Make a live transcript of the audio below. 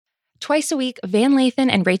Twice a week, Van Lathan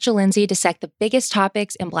and Rachel Lindsay dissect the biggest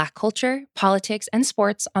topics in Black culture, politics, and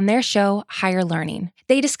sports on their show, Higher Learning.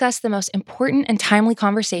 They discuss the most important and timely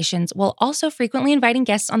conversations while also frequently inviting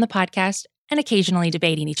guests on the podcast and occasionally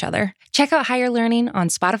debating each other. Check out Higher Learning on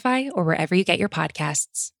Spotify or wherever you get your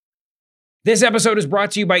podcasts. This episode is brought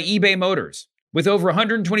to you by eBay Motors. With over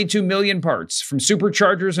 122 million parts, from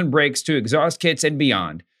superchargers and brakes to exhaust kits and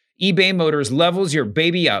beyond, eBay Motors levels your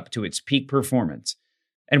baby up to its peak performance.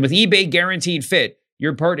 And with eBay Guaranteed Fit,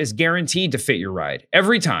 your part is guaranteed to fit your ride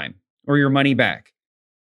every time or your money back.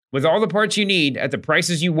 With all the parts you need at the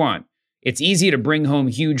prices you want, it's easy to bring home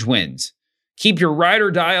huge wins. Keep your ride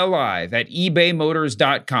or die alive at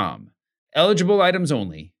ebaymotors.com. Eligible items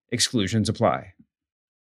only. Exclusions apply.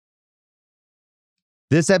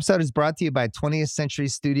 This episode is brought to you by 20th Century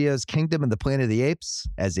Studios' Kingdom of the Planet of the Apes.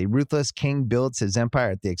 As a ruthless king builds his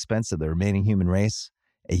empire at the expense of the remaining human race,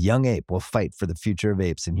 a young ape will fight for the future of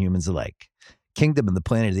apes and humans alike. Kingdom of the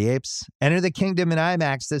Planet of the Apes. Enter the kingdom in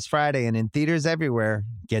IMAX this Friday and in theaters everywhere.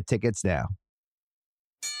 Get tickets now.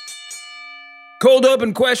 Cold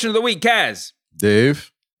open question of the week, Kaz.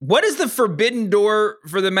 Dave? What is the forbidden door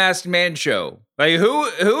for the Masked Man show? Like,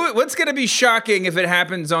 what's going to be shocking if it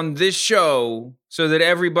happens on this show so that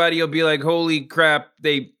everybody will be like, holy crap,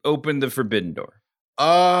 they opened the forbidden door?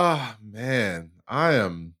 Man, I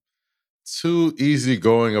am too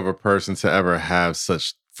easygoing of a person to ever have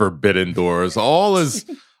such forbidden doors. And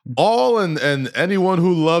anyone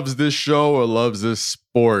who loves this show or loves this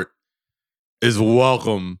sport is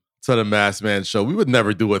welcome to the Masked Man show. We would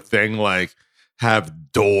never do a thing like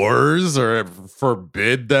have doors or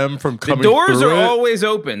forbid them from coming through. The doors are always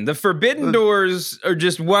open. The forbidden doors are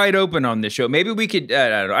just wide open on this show. Maybe we could, I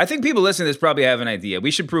don't know. I think people listening to this probably have an idea. We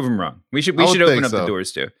should prove them wrong. We should open up the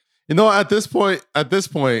doors too. You know, at this point, I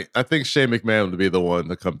think Shane McMahon would be the one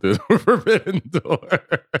to come through the forbidden door.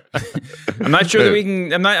 I'm not sure that we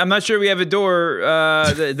can. I'm not sure we have a door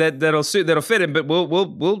that'll fit him. But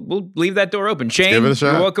we'll leave that door open. Shane, give it a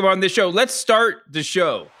shot. You're welcome on this show. Let's start the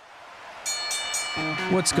show.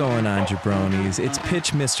 What's going on, jabronis? It's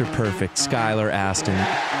Pitch Mr. Perfect, Skylar Aston.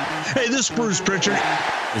 Hey, this is Bruce Pritchard.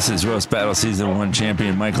 This is Roast Battle Season 1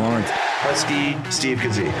 champion Mike Lawrence. Husky Steve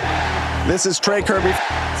Kazee. This is Trey Kirby.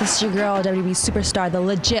 This is your girl, WWE superstar, the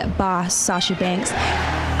legit boss, Sasha Banks.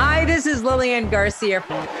 Hi, this is Lillian Garcia.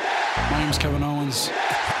 My name's Kevin Owens.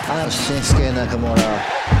 I'm Shinsuke Nakamura.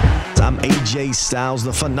 I'm AJ Styles,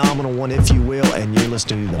 the phenomenal one, if you will, and you're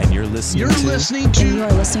listening to You are listening to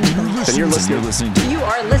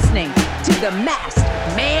the Masked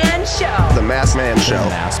Man Show. The Masked Man Show. The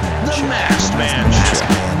Masked Man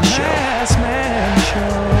Show.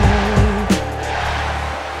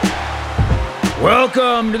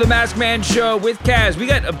 Welcome to the Masked Man Show with Kaz. We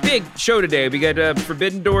got a big show today. We got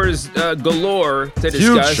Forbidden Doors galore to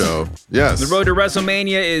discuss. Huge show. Yes. The road to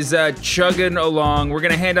WrestleMania is chugging along. We're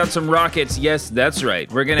going to hand out some rockets. Yes, that's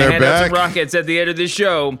right. We're going to hand out some rockets at the end of this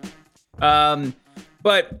show.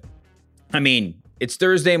 But, I mean, it's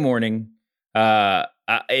Thursday morning.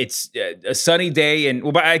 It's a sunny day, and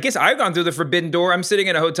well, I guess I've gone through the forbidden door. I'm sitting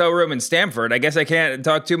in a hotel room in Stamford. I guess I can't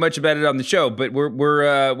talk too much about it on the show, but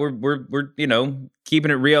we're you know,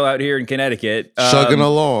 keeping it real out here in Connecticut, chugging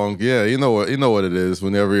along. Yeah, you know what it is.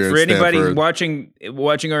 Whenever you're for in anybody Stamford.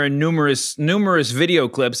 watching our numerous video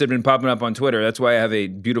clips that have been popping up on Twitter. That's why I have a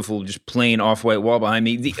beautiful, just plain off-white wall behind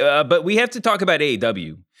me. But we have to talk about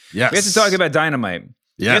AEW. Yes, we have to talk about Dynamite.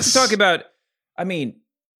 Yes, we have to talk about. I mean.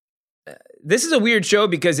 This is a weird show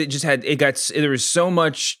because there was so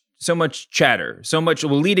much chatter, so much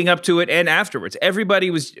leading up to it and afterwards. There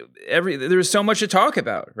was so much to talk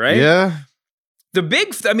about, right? Yeah.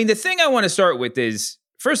 The thing I want to start with is,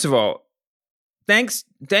 first of all, thank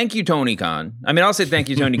you, Tony Khan. I mean, I'll say thank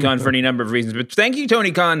you, Tony Khan, for any number of reasons, but thank you,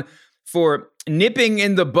 Tony Khan, for nipping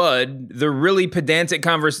in the bud the really pedantic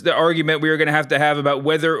the argument we were going to have about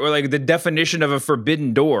whether, or like the definition of a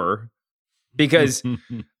forbidden door, because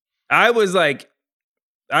I was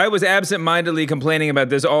absent-mindedly complaining about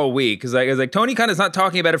this all week because I was like, Tony Khan is not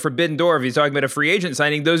talking about a forbidden door if he's talking about a free agent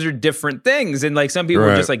signing. Those are different things. And like some people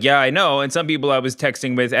were just like, yeah, I know. And some people I was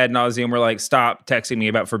texting with ad nauseum were like, stop texting me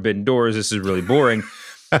about forbidden doors. This is really boring.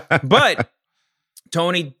 But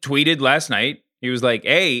Tony tweeted last night. He was like,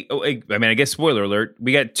 hey, I guess spoiler alert.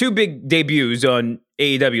 We got two big debuts on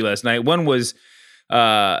AEW last night. One was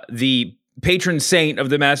the patron saint of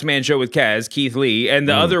the Masked Man Show with Kaz, Keith Lee, and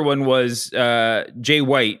the other one was Jay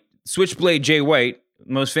White, Switchblade Jay White,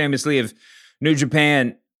 most famously of New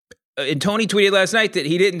Japan. And Tony tweeted last night that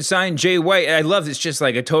he didn't sign Jay White. I love this, just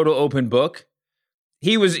like a total open book.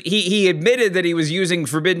 He admitted that he was using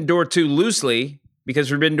Forbidden Door too loosely, because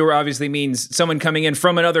Forbidden Door obviously means someone coming in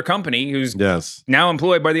from another company who's now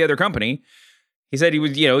employed by the other company. He said he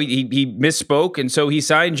was, he misspoke, and so he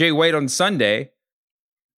signed Jay White on Sunday.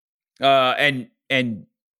 And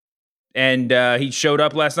he showed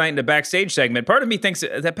up last night in the backstage segment. Part of me thinks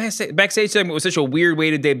that backstage segment was such a weird way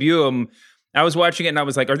to debut him. I was watching it and I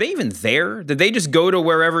was like, are they even there? Did they just go to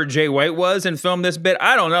wherever Jay White was and film this bit?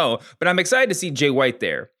 I don't know, but I'm excited to see Jay White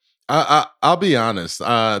there. I'll be honest.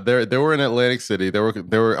 They were in Atlantic City. They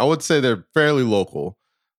were. I would say they're fairly local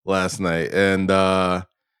last night. And I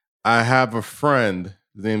have a friend.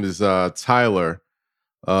 His name is Tyler.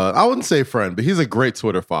 I wouldn't say friend, but he's a great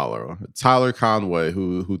Twitter follower. Tyler Conway,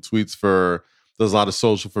 who tweets does a lot of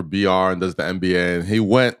social for BR and does the NBA. And he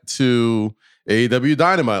went to AEW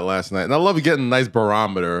Dynamite last night. And I love getting a nice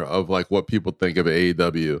barometer of like what people think of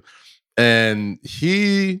AEW. And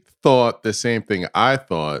he thought the same thing I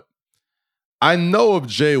thought. I know of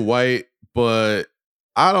Jay White, but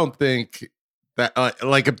I don't think that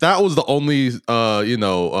if that was the only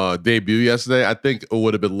debut yesterday, I think it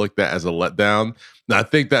would have been looked at as a letdown. And I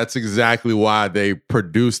think that's exactly why they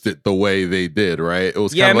produced it the way they did, right? It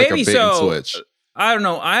was kind of like a bait and switch. I don't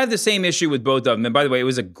know. I have the same issue with both of them. And by the way, it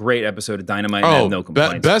was a great episode of Dynamite. And I have no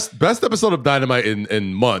complaints. Best episode of Dynamite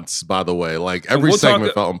in months, by the way. Like every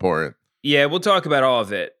segment felt important. Yeah, we'll talk about all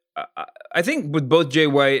of it. I think with both Jay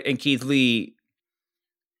White and Keith Lee,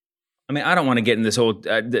 I mean, I don't want to get in this whole,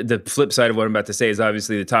 the flip side of what I'm about to say is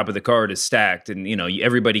obviously the top of the card is stacked and,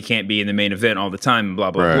 everybody can't be in the main event all the time and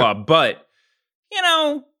blah, blah, blah. But,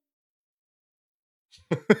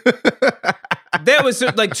 that was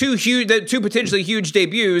like two potentially huge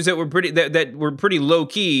debuts that were pretty low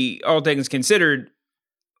key, all things considered.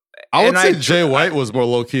 I would say Jay White was more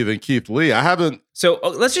low key than Keith Lee. I haven't. So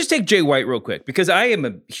let's just take Jay White real quick because I am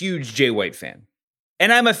a huge Jay White fan,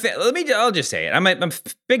 and I'm a fan. I'll just say it. I'm a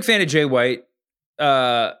big fan of Jay White.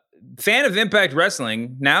 Fan of Impact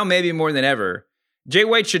Wrestling now, maybe more than ever. Jay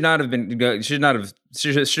White should have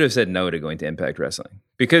said no to going to Impact Wrestling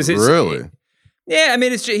because it's really. Yeah, I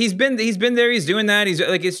mean, he's been there. He's doing that. He's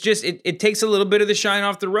like, it's just it takes a little bit of the shine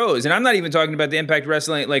off the rose. And I'm not even talking about the Impact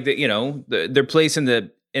Wrestling, like their place in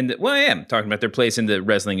the. Well, I am talking about their place in the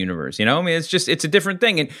wrestling universe. I mean, it's a different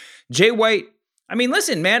thing. And Jay White, I mean,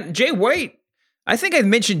 listen, man, Jay White. I think I've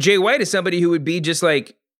mentioned Jay White as somebody who would be just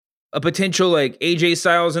like a potential like AJ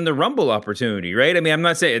Styles in the Rumble opportunity, right? I mean, I'm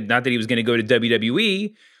not saying not that he was going to go to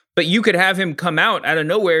WWE. But you could have him come out of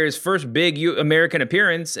nowhere, his first big American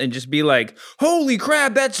appearance, and just be like, "Holy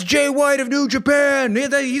crap, that's Jay White of New Japan.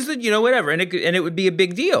 He's the, whatever," and it would be a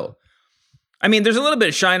big deal. I mean, there's a little bit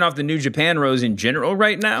of shine off the New Japan rose in general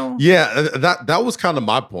right now. Yeah, that was kind of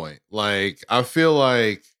my point. Like, I feel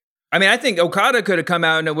like, I mean, I think Okada could have come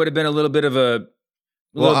out and it would have been a little bit of a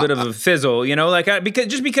fizzle,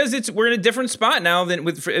 because we're in a different spot now than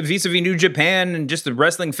with vis-a-vis New Japan and just the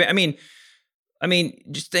wrestling fan. I mean,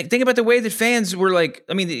 just think about the way that fans were like,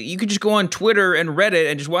 I mean, you could just go on Twitter and Reddit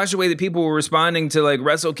and just watch the way that people were responding to like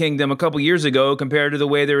Wrestle Kingdom a couple years ago compared to the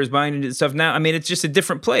way they're responding to stuff now. I mean, it's just a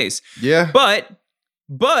different place. Yeah. But,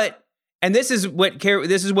 and this is what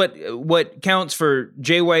counts for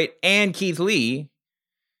Jay White and Keith Lee.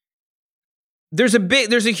 There's a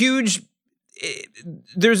huge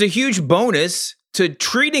bonus to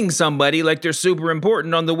treating somebody like they're super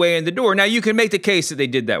important on the way in the door. Now you can make the case that they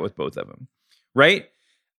did that with both of them. Right?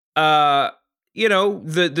 The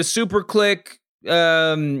Super Click,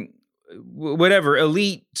 whatever,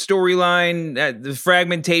 elite storyline, the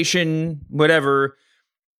fragmentation, whatever,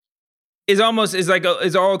 is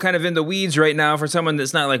all kind of in the weeds right now for someone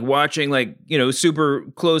that's not like watching like, super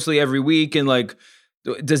closely every week. And like,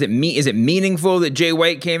 is it meaningful that Jay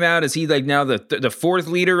White came out? Is he like now the fourth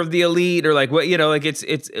leader of the elite or like what, like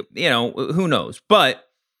it's who knows? But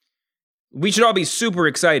we should all be super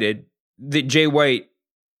excited that Jay White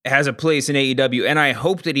has a place in AEW, and I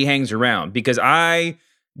hope that he hangs around because I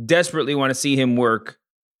desperately want to see him work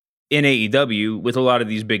in AEW with a lot of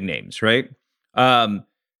these big names, right?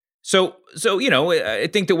 So I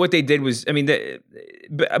think that what they did was, I mean,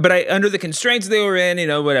 but under the constraints they were in,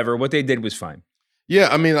 whatever, what they did was fine. Yeah,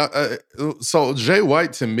 I mean, so Jay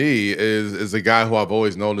White to me is a guy who I've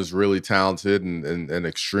always known is really talented and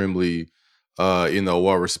extremely,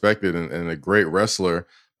 well respected and a great wrestler,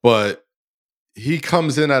 but he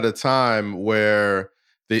comes in at a time where,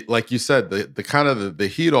 like you said, the kind of the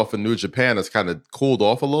heat off of New Japan has kind of cooled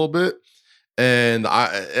off a little bit. And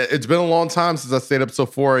it's been a long time since I stayed up till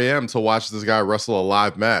 4 a.m. to watch this guy wrestle a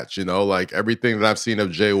live match. Like everything that I've seen of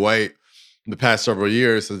Jay White in the past several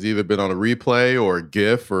years has either been on a replay or a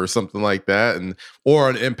GIF or something like that, or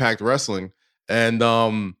on Impact Wrestling. And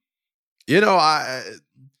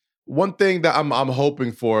one thing that I'm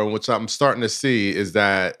hoping for, and which I'm starting to see, is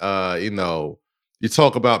that you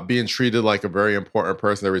talk about being treated like a very important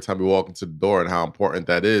person every time you walk into the door, and how important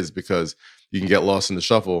that is because you can get lost in the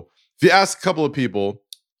shuffle. If you ask a couple of people,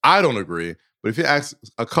 I don't agree, but if you ask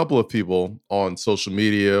a couple of people on social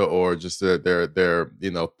media or just their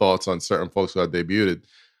thoughts on certain folks who have debuted,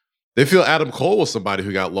 they feel Adam Cole was somebody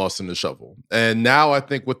who got lost in the shuffle. And now I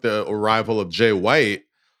think with the arrival of Jay White,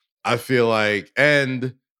 I feel like,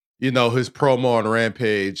 and his promo on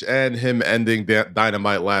Rampage and him ending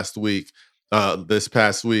Dynamite last week, this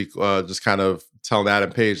past week, just kind of telling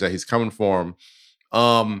Adam Page that he's coming for him.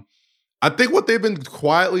 I think what they've been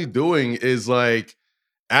quietly doing is like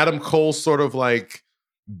Adam Cole sort of like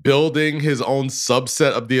building his own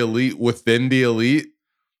subset of the elite within the elite.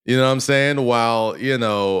 You know what I'm saying? While,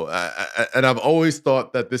 and I've always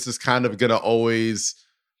thought that this is kind of going to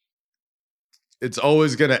it's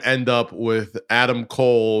always going to end up with Adam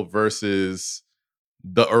Cole versus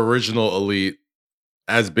the original elite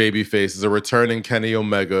as babyfaces, a returning Kenny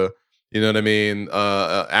Omega. You know what I mean?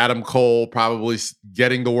 Adam Cole probably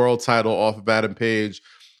getting the world title off of Adam Page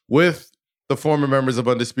with the former members of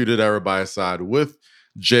Undisputed Era by his side, with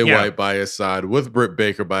Jay White by his side, with Britt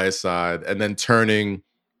Baker by his side, and then turning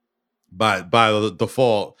by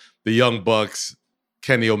default the Young Bucks,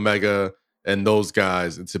 Kenny Omega, and those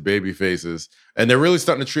guys into baby faces. And they're really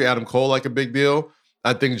starting to treat Adam Cole like a big deal.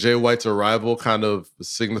 I think Jay White's arrival kind of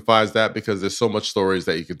signifies that because there's so much stories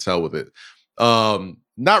that you can tell with it.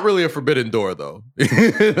 Not really a forbidden door, though.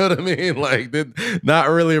 You know what I mean? Like, not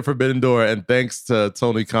really a forbidden door. And thanks to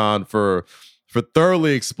Tony Khan for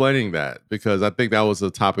thoroughly explaining that, because I think that was a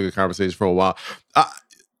topic of conversation for a while.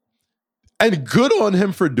 And good on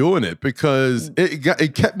him for doing it, because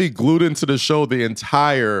it kept me glued into the show the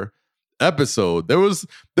entire episode. There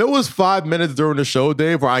was 5 minutes during the show,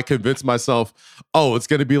 Dave, where I convinced myself, oh, it's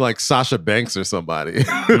going to be like Sasha Banks or somebody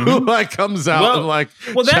who like comes out and like.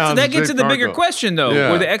 Well, that gets to the bigger question though.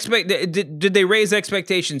 Yeah. Were did they raise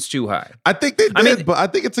expectations too high? I think they did, but I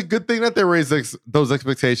think it's a good thing that they raised those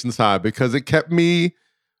expectations high, because it kept me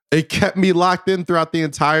locked in throughout the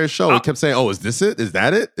entire show. It kept saying, "Oh, is this it? Is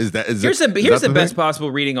that it? Here's the best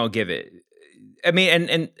possible reading I'll give it." I mean,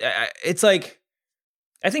 and it's like,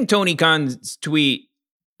 I think Tony Khan's tweet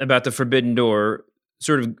about the Forbidden Door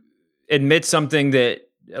sort of admits something that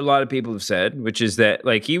a lot of people have said, which is that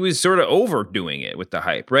like he was sort of overdoing it with the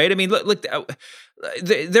hype, right? I mean, look,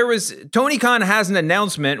 there was Tony Khan has an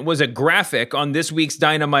announcement, was a graphic on this week's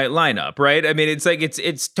Dynamite lineup, right? I mean, it's like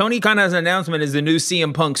it's Tony Khan has an announcement as the new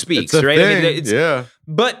CM Punk speaks, right? Thing. I mean, yeah,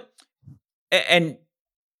 but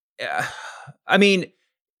I mean,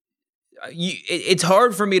 it's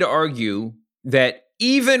hard for me to argue that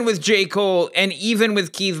even with J. Cole and even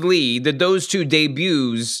with Keith Lee, that those two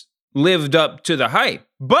debuts lived up to the hype.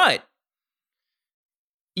 But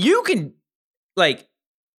you can, like,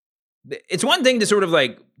 it's one thing to sort of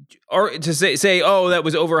like, or to say, oh, that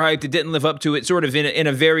was overhyped, it didn't live up to it, sort of in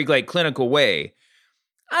a very like clinical way.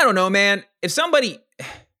 I don't know, man. If somebody,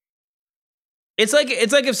 it's like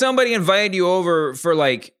if somebody invited you over for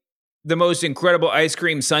like the most incredible ice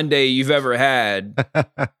cream sundae you've ever had.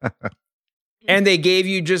 And they gave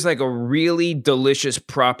you just like a really delicious,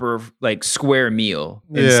 proper, like square meal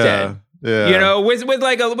instead. Yeah. You know, with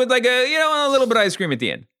like a a little bit of ice cream at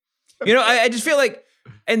the end. You know, I just feel like,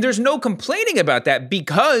 and there's no complaining about that,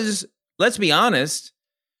 because let's be honest,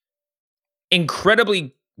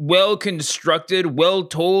 incredibly well-constructed,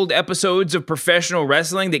 well-told episodes of professional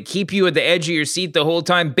wrestling that keep you at the edge of your seat the whole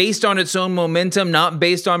time, based on its own momentum, not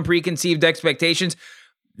based on preconceived expectations.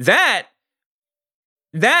 That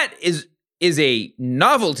is a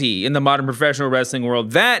novelty in the modern professional wrestling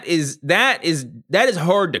world. That is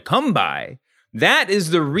hard to come by. That is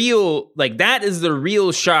the real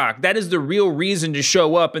shock. That is the real reason to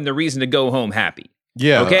show up and the reason to go home happy.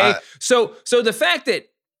 Yeah. Okay. So the fact that,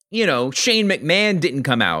 Shane McMahon didn't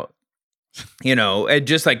come out, and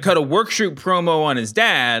just like cut a work shoot promo on his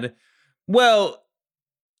dad. Well,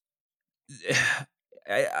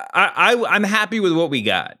 I'm happy with what we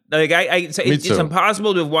got. Like it's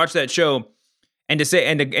impossible to have watched that show and to say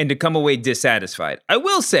and to come away dissatisfied. I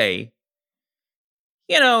will say,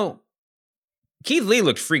 Keith Lee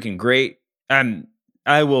looked freaking great.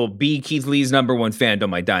 I will be Keith Lee's number one fan till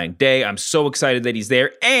my dying day. I'm so excited that he's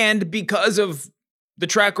there, and because of the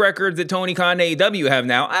track record that Tony Khan and AEW have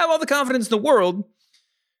now, I have all the confidence in the world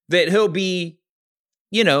that he'll be,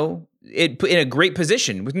 in a great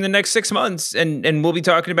position within the next 6 months. And we'll be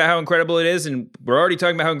talking about how incredible it is. And we're already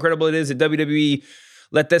talking about how incredible it is that WWE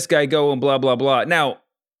let this guy go and blah, blah, blah. Now,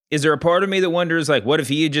 is there a part of me that wonders, like, what if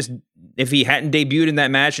he hadn't debuted in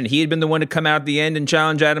that match and he had been the one to come out at the end and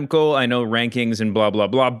challenge Adam Cole? I know rankings and blah, blah,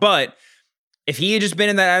 blah. But if he had just been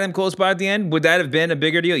in that Adam Cole spot at the end, would that have been a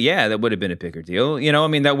bigger deal? Yeah, that would have been a bigger deal. You know, I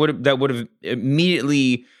mean, that would have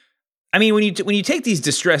immediately. I mean, when you take these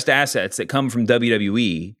distressed assets that come from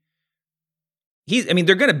WWE, he's going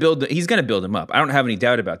to build him up. I don't have any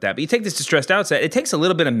doubt about that. But you take this distressed asset, it takes a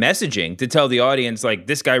little bit of messaging to tell the audience, like,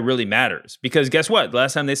 this guy really matters. Because guess what? The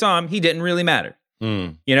last time they saw him, he didn't really matter.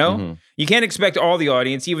 You know, you can't expect all the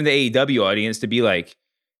audience, even the AEW audience, to be like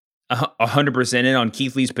 100% in on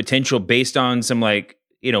Keith Lee's potential based on some, like,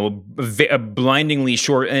 you know, a blindingly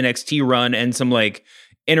short NXT run and some, like,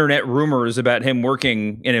 internet rumors about him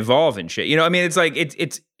working in Evolve and shit. You know, I mean, it's like,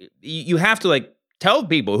 it's you have to, like, tell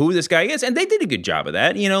people who this guy is, and they did a good job of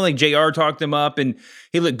that. You know, like, JR talked him up and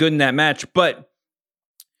he looked good in that match. But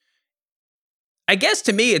I guess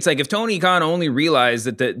to me, it's like, if Tony Khan only realized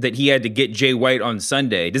that he had to get Jay White on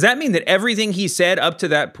Sunday, does that mean that everything he said up to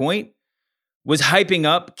that point was hyping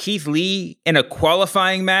up Keith Lee in a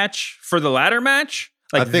qualifying match for the ladder match?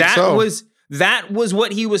 Like, that was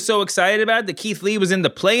what he was so excited about, that Keith Lee was in the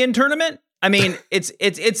play-in tournament? I mean,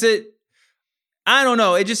 I don't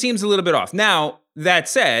know. It just seems a little bit off. Now, that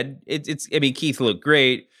said, I mean, Keith looked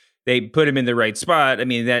great. They put him in the right spot. I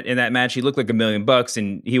mean, in that match, he looked like $1 million,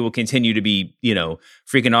 and he will continue to be, you know,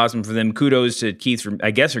 freaking awesome for them. Kudos to Keith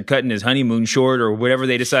for cutting his honeymoon short or whatever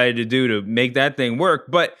they decided to do to make that thing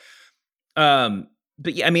work. But yeah,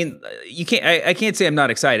 I mean, I can't say I'm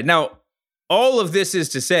not excited. Now, all of this is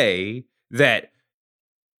to say that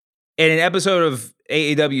in an episode of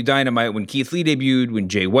AEW Dynamite, when Keith Lee debuted, when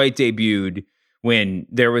Jay White debuted, when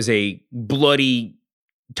there was a bloody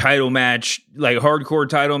title match, like hardcore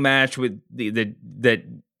title match with that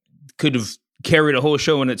could have carried a whole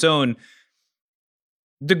show on its own,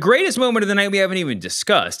 the greatest moment of the night we haven't even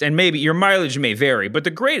discussed, and maybe your mileage may vary, but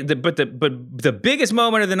the biggest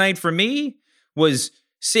moment of the night for me was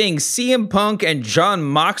seeing CM Punk and Jon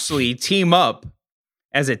Moxley team up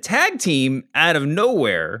as a tag team out of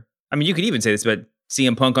nowhere. I mean, you could even say this about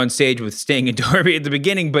CM Punk on stage with Sting and Darby at the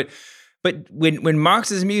beginning, but when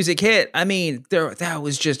Mox's music hit, I mean, that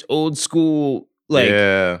was just old school,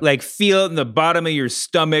 like feel in the bottom of your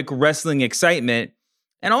stomach wrestling excitement.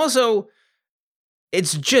 And also,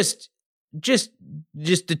 it's just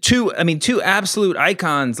the two absolute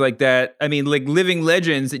icons like that. I mean, like living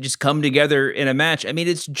legends that just come together in a match. I mean,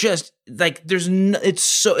 it's just like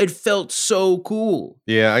it felt so cool.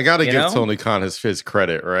 Yeah, I got to give Tony Khan his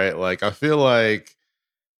credit, right? Like, I feel like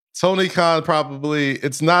Tony Khan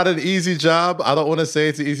it's not an easy job. I don't want to say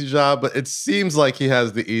it's an easy job, but it seems like he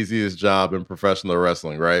has the easiest job in professional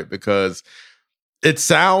wrestling, right? Because it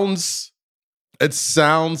sounds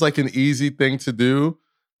like an easy thing to do,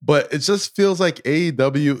 but it just feels like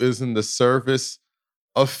AEW is in the service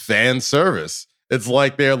of fan service. It's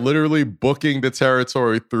like they're literally booking the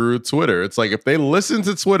territory through Twitter. It's like if they listen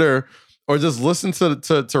to Twitter or just listen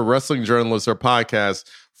to wrestling journalists or podcasts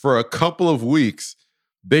for a couple of weeks,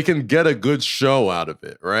 they can get a good show out of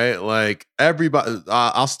it, right? Like, everybody,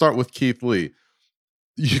 I'll start with Keith Lee.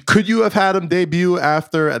 Could you have had him debut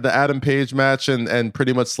after the Adam Page match and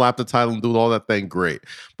pretty much slap the title and do all that thing? Great.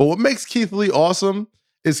 But what makes Keith Lee awesome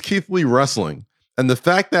is Keith Lee wrestling. And the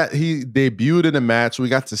fact that he debuted in a match, we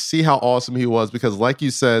got to see how awesome he was, because like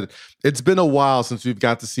you said, it's been a while since we've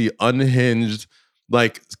got to see unhinged,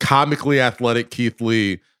 like, comically athletic Keith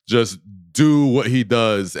Lee just do what he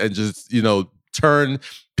does and just, you know, turn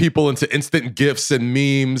people into instant GIFs and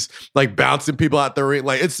memes, like bouncing people out the ring.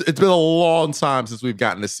 Like, it's been a long time since we've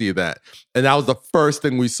gotten to see that. And that was the first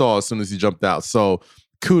thing we saw as soon as he jumped out. So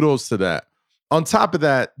kudos to that. On top of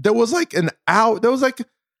that, there was like an hour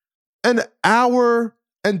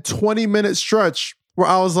and 20-minute stretch where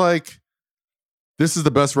I was like, this is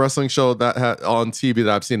the best wrestling show that had on TV that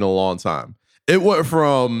I've seen in a long time. It went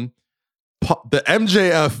from the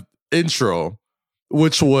MJF intro,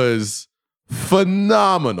 which was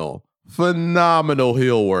phenomenal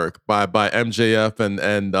heel work by MJF and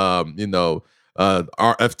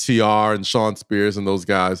FTR and Sean Spears and those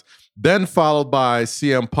guys. Then followed by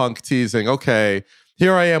CM Punk teasing, okay,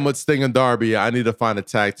 here I am with Sting and Darby. I need to find a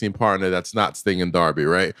tag team partner that's not Sting and Darby,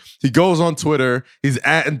 right? He goes on Twitter. He's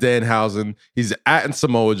atting Danhausen. He's atting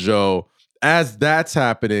Samoa Joe. As that's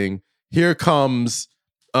happening, here comes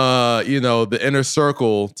the inner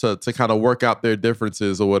circle to kind of work out their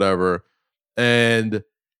differences or whatever. And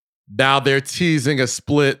now they're teasing a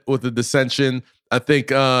split with the dissension. I think,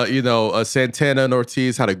 Santana and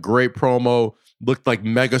Ortiz had a great promo, looked like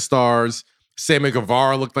megastars. Sammy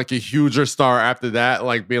Guevara looked like a huger star after that,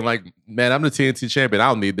 like being like, man, I'm the TNT champion. I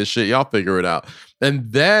don't need this shit. Y'all figure it out.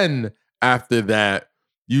 And then after that,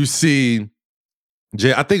 you see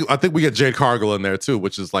I think we get Jade Cargill in there too,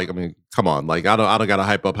 which is like, I mean, come on. Like, I don't gotta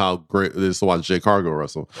hype up how great it is to watch Jade Cargill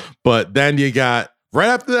wrestle. But then you got right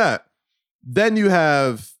after that, then you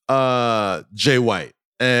have Jay White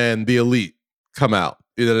and the Elite come out.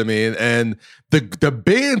 You know what I mean? And the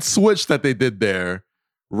band switch that they did there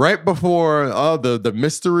right before the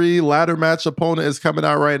mystery ladder match opponent is coming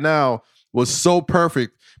out right now was so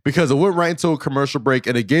perfect because it went right into a commercial break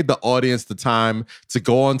and it gave the audience the time to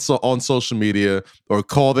go on social media or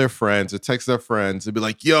call their friends or text their friends and be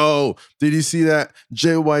like, yo, did you see that?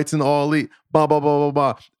 Jay White's in All Elite, blah, blah, blah, blah,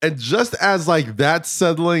 blah. And just as like that's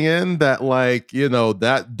settling in, that like, you know,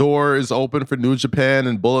 that door is open for New Japan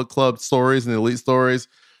and Bullet Club stories and Elite stories,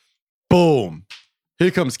 boom, here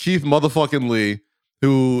comes Keith motherfucking Lee,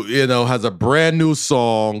 who, you know, has a brand new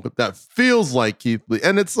song that feels like Keith Lee.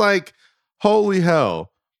 And it's like, holy hell.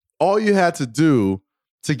 All you had to do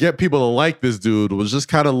to get people to like this dude was just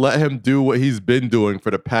kind of let him do what he's been doing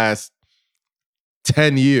for the past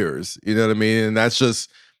 10 years. You know what I mean? And that's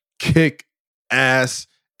just kick ass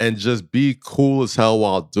and just be cool as hell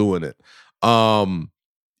while doing it.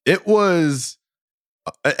 It was,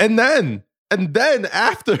 and then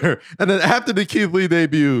after the Keith Lee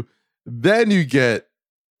debut, then you get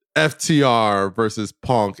FTR versus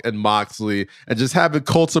Punk and Moxley and just having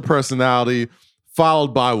Cults of Personality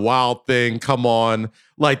followed by Wild Thing come on.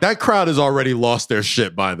 Like, that crowd has already lost their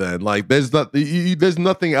shit by then. Like, there's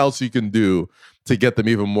nothing else you can do to get them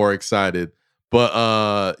even more excited.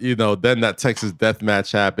 But you know, then that Texas Death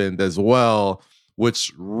Match happened as well,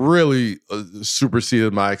 which really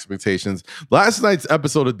superseded my expectations. Last night's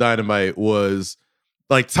episode of Dynamite was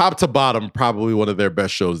like top to bottom, probably one of their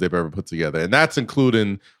best shows they've ever put together. And that's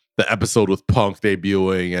including the episode with Punk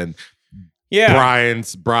debuting and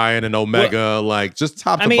Brian and Omega, like just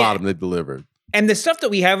top to bottom, they delivered. And the stuff that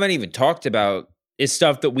we haven't even talked about is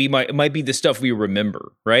stuff that we might be the stuff we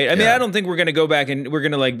remember, right? I mean, I don't think we're gonna go back and we're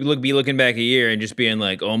gonna like be looking back a year and just being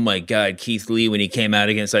like, oh my God, Keith Lee when he came out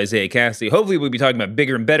against Isaiah Cassidy. Hopefully, we'll be talking about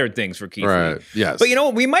bigger and better things for Keith Lee. Yes. But you know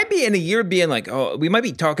what? We might be in a year being like, oh, we might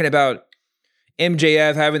be talking about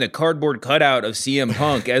MJF having a cardboard cutout of CM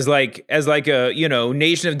Punk as like a, you know,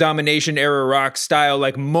 Nation of Domination era Rock style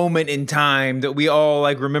like moment in time that we all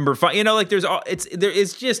like remember. You know, like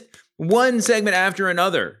it's just one segment after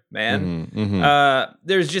another, man.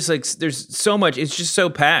 There's so much. It's just so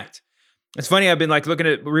packed. It's funny. I've been like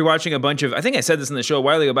rewatching a bunch of. I think I said this in the show a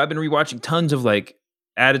while ago, but I've been rewatching tons of like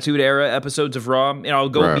Attitude Era episodes of Raw. You know,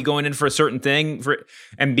 I'll be going in for a certain thing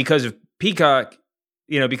and because of Peacock.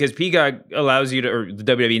 You know, because Peacock allows you to, or the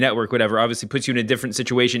WWE Network, whatever, obviously puts you in a different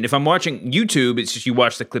situation. If I'm watching YouTube, it's just you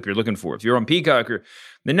watch the clip you're looking for. If you're on Peacock or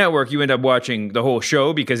the network, you end up watching the whole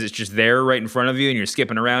show because it's just there right in front of you and you're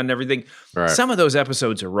skipping around and everything. Right. Some of those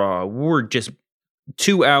episodes of Raw were just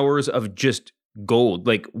 2 hours of just gold.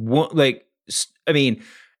 Like, I mean,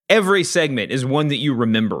 every segment is one that you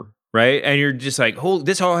remember, right? And you're just like,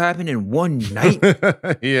 this all happened in one night.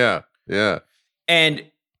 Yeah.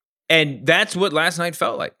 And that's what last night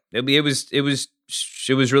felt like. It was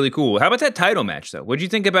really cool. How about that title match though? What did you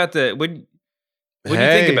think about what do you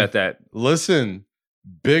think about that? Listen,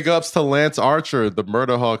 big ups to Lance Archer, the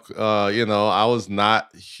Murder Hawk. You know, I was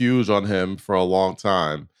not huge on him for a long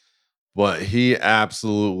time, but he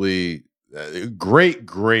absolutely great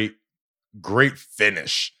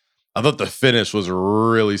finish. I thought the finish was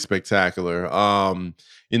really spectacular.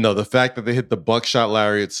 You know, the fact that they hit the buckshot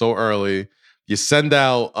lariat so early. You send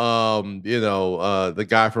out, the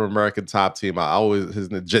guy from American Top Team. His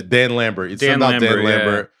name, Dan Lambert. You send out Dan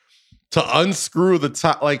Lambert to unscrew the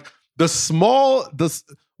top, like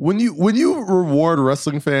when you reward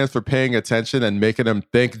wrestling fans for paying attention and making them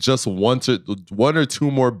think just one or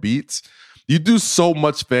two more beats, you do so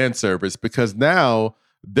much fan service because now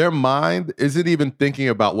their mind isn't even thinking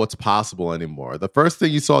about what's possible anymore. The first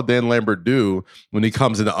thing you saw Dan Lambert do when he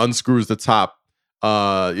comes in and unscrews the top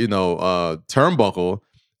turnbuckle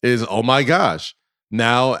is, oh my gosh,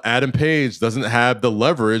 now Adam Page doesn't have the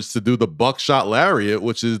leverage to do the buckshot lariat,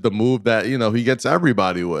 which is the move that, you know, he gets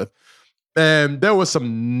everybody with. And there was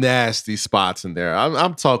some nasty spots in there.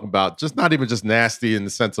 I'm talking about just not even just nasty in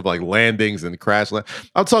the sense of like landings and crash.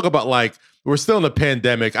 I'm talking about like, we're still in a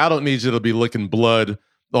pandemic. I don't need you to be licking blood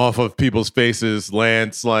off of people's faces,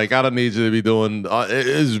 Lance. Like, I don't need you to be doing it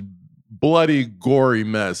is bloody, gory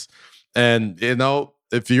mess. And, you know,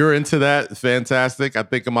 if you're into that, fantastic. I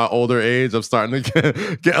think in my older age, I'm starting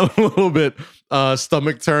to get a little bit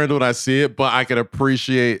stomach turned when I see it, but I can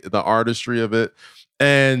appreciate the artistry of it.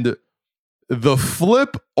 And the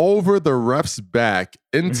flip over the ref's back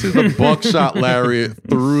into the buckshot lariat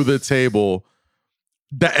through the table,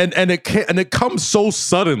 and it comes so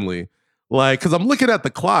suddenly. Like, because I'm looking at the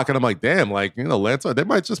clock and I'm like, damn, like, Lance, they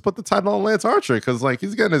might just put the title on Lance Archer because, like,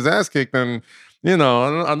 he's getting his ass kicked and, I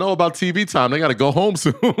know about TV time. They got to go home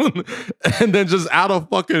soon. And then just out of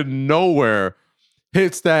fucking nowhere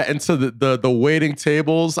hits that into the waiting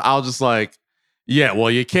tables. I was just like, yeah, well,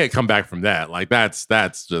 you can't come back from that. Like, that's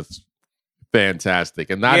just fantastic.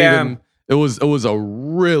 And not even, it was a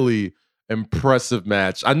really impressive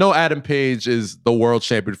match. I know Adam Page is the world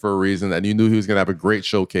champion for a reason, and you knew he was going to have a great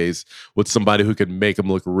showcase with somebody who could make him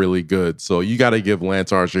look really good. So you got to give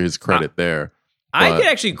Lance Archer his credit there. I could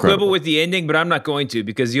actually quibble with the ending, but I'm not going to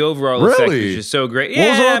because the overall effect was just so great. What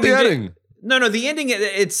was wrong with the ending? No, the ending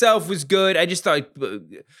itself was good. I just thought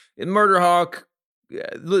Murder Hawk,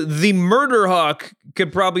 the Murder Hawk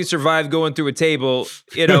could probably survive going through a table,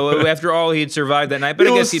 after all he'd surved that night. But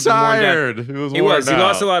I guess he'd been worn down. He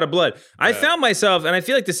lost a lot of blood. Yeah. I found myself, and I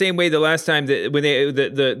feel like the same way the last time that when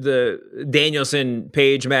the Danielson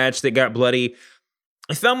Page match that got bloody,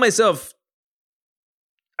 I felt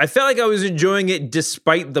like I was enjoying it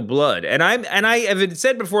despite the blood. And I have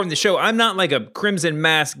said before in the show, I'm not like a Crimson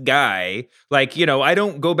Mask guy. Like, I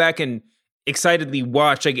don't go back and excitedly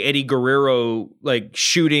watch like Eddie Guerrero like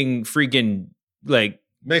shooting freaking like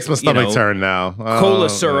makes my stomach turn now. Cola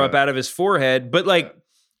syrup out of his forehead. But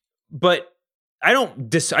I don't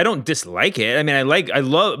dislike it. I mean, I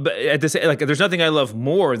love, but at this, like, there's nothing I love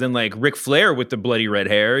more than like Ric Flair with the bloody red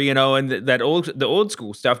hair, and the old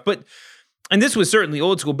school stuff. And this was certainly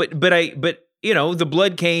old school, but the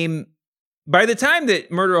blood came by the time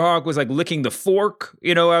that Murder Hawk was like licking the fork.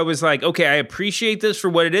 I was like, okay, I appreciate this for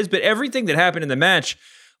what it is, but everything that happened in the match,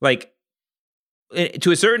 like,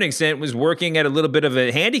 to a certain extent, was working at a little bit of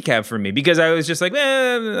a handicap for me because I was just like,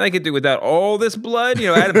 I could do without all this blood.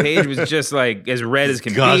 Adam Page was just like as red as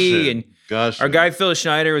can be, and our guy Phil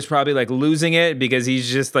Schneider was probably like losing it because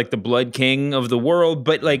he's just like the blood king of the world.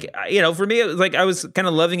 But like, for me, it was like I was kind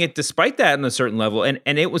of loving it despite that on a certain level, and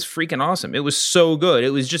it was freaking awesome. It was so good. It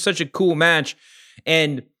was just such a cool match,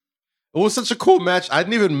 and it was such a cool match. I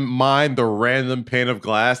didn't even mind the random pane of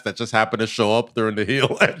glass that just happened to show up during the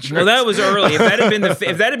heel entrance. Well, that was early. If that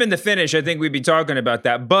had been the finish, I think we'd be talking about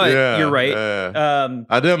that. But you're right.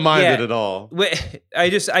 I didn't mind it at all.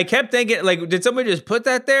 I kept thinking, like, did somebody just put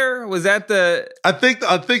that there? Was that the? I think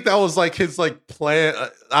that was like his like plan.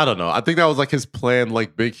 I don't know. I think that was like his plan,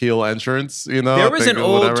 like big heel entrance. There was an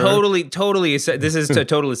old totally. This is a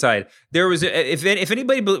total aside. There was if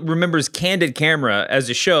anybody remembers Candid Camera as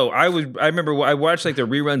a show, I remember I watched like the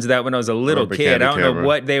reruns of that when I was a little kid. I don't know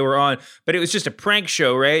what they were on, but it was just a prank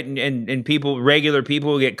show, right? And regular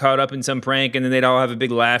people would get caught up in some prank, and then they'd all have a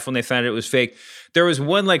big laugh when they found out it was fake. There was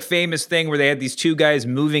one like famous thing where they had these two guys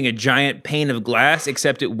moving a giant pane of glass,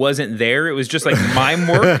 except it wasn't there. It was just like mime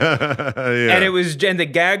work. And the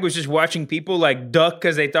gag was just watching people like duck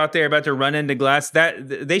because they thought they were about to run into glass.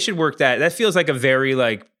 That they should work that. That feels like a very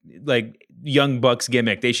like Young Bucks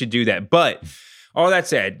gimmick. They should do that. But all that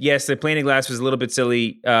said, yes, the pane of glass was a little bit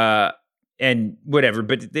silly and whatever,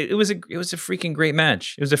 but it was a freaking great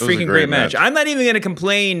match. It was a freaking great match. I'm not even going to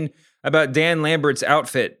complain about Dan Lambert's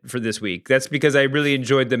outfit for this week. That's because I really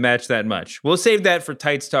enjoyed the match that much. We'll save that for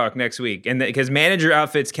Tights Talk next week, and because manager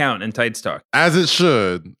outfits count in Tights Talk. As it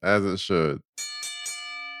should.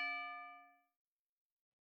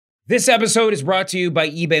 This episode is brought to you by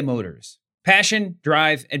eBay Motors. Passion,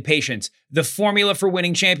 drive, and patience. The formula for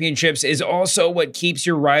winning championships is also what keeps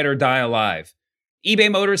your ride or die alive.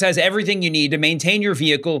 eBay Motors has everything you need to maintain your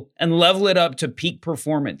vehicle and level it up to peak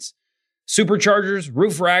performance. Superchargers,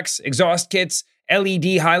 roof racks, exhaust kits,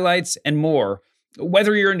 LED highlights, and more.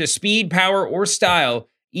 Whether you're into speed, power, or style,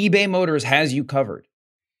 eBay Motors has you covered.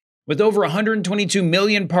 With over 122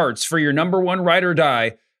 million parts for your number one ride or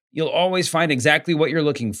die, you'll always find exactly what you're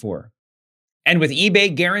looking for. And with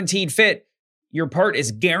eBay Guaranteed Fit, your part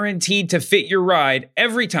is guaranteed to fit your ride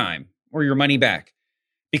every time or your money back.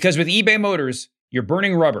 Because with eBay Motors, you're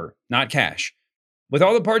burning rubber, not cash. With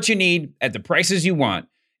all the parts you need at the prices you want,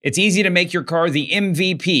 it's easy to make your car the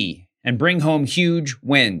MVP and bring home huge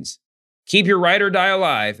wins. Keep your ride or die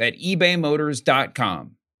alive at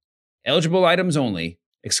ebaymotors.com. Eligible items only.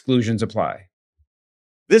 Exclusions apply.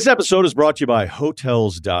 This episode is brought to you by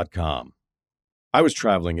Hotels.com. I was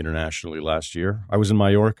traveling internationally last year. I was in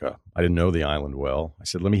Mallorca. I didn't know the island well. I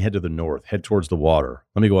said, let me head to the north, head towards the water.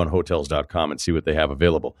 Let me go on Hotels.com and see what they have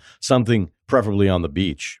available. Something preferably on the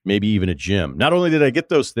beach, maybe even a gym. Not only did I get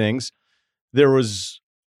those things, there was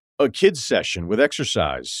a kids session with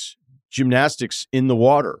exercise, gymnastics in the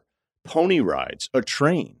water, pony rides, a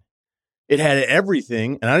train. It had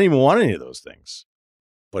everything, and I didn't even want any of those things.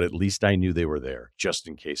 But at least I knew they were there, just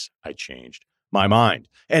in case I changed my mind.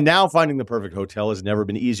 And now finding the perfect hotel has never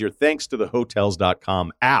been easier thanks to the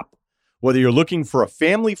Hotels.com app. Whether you're looking for a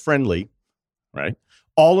family-friendly, right,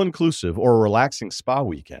 all-inclusive or a relaxing spa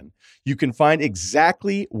weekend, you can find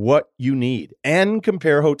exactly what you need and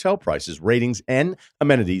compare hotel prices, ratings, and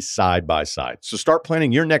amenities side by side. So start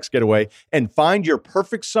planning your next getaway and find your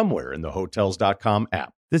perfect somewhere in the Hotels.com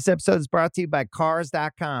app. This episode is brought to you by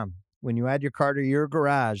Cars.com. When you add your car to your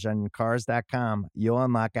garage on Cars.com, you'll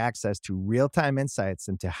unlock access to real-time insights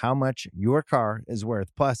into how much your car is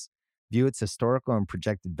worth. Plus, view its historical and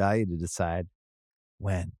projected value to decide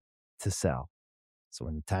when to sell. So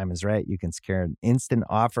when the time is right, you can secure an instant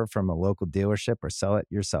offer from a local dealership or sell it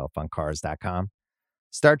yourself on Cars.com.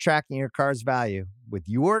 Start tracking your car's value with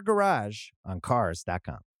your garage on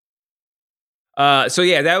Cars.com. So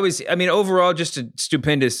yeah, that was, I mean, overall, just a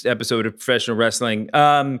stupendous episode of professional wrestling.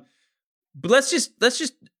 But let's just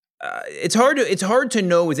it's hard to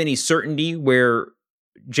know with any certainty where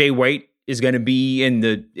Jay White is going to be in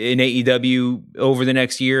AEW over the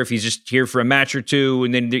next year, if he's just here for a match or two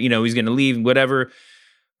and then, he's going to leave and whatever.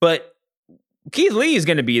 But Keith Lee is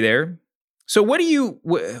going to be there. So how do you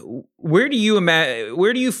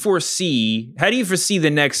foresee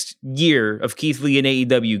the next year of Keith Lee and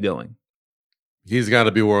AEW going? He's got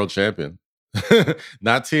to be world champion.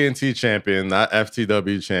 Not TNT champion, not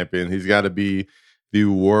FTW champion. He's got to be the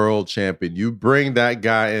world champion. You bring that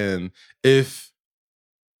guy in. If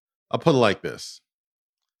I'll put it like this,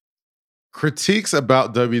 critiques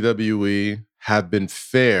about WWE have been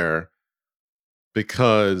fair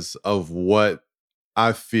because of what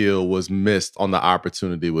I feel was missed on the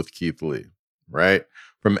opportunity with Keith Lee, right?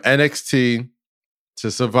 From NXT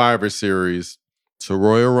to Survivor Series to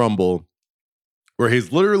Royal Rumble, where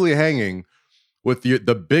he's literally hanging with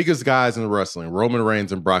the biggest guys in wrestling, Roman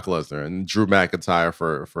Reigns and Brock Lesnar and Drew McIntyre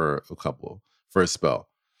for a spell.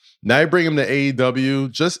 Now you bring him to AEW,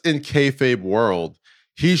 just in kayfabe world,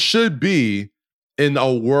 he should be in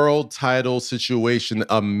a world title situation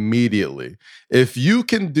immediately. If you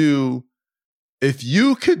could do what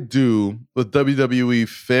WWE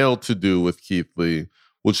failed to do with Keith Lee,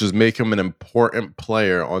 which is make him an important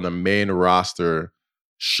player on a main roster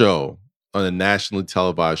show, on a nationally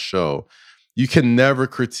televised show, you can never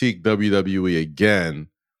critique WWE again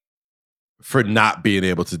for not being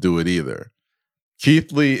able to do it either.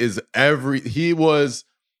 Keith Lee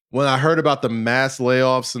when I heard about the mass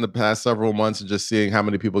layoffs in the past several months and just seeing how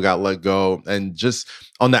many people got let go and just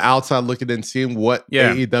on the outside looking and seeing what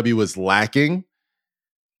AEW was lacking,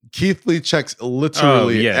 Keith Lee checks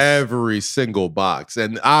literally every single box.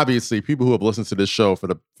 And obviously people who have listened to this show for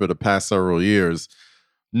the past several years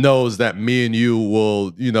knows that me and you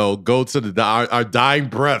will, go to our dying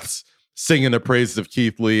breaths singing the praises of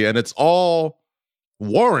Keith Lee, and it's all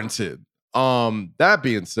warranted. That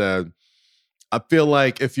being said, I feel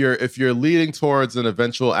like if you're leading towards an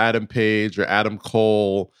eventual Adam Page or Adam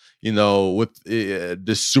Cole, with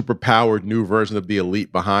this super powered new version of the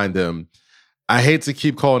Elite behind him, I hate to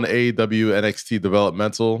keep calling AEW NXT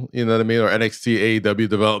developmental, you know what I mean? Or NXT AEW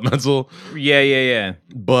developmental. Yeah.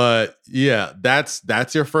 But yeah,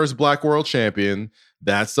 that's your first Black World Champion.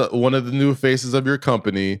 That's one of the new faces of your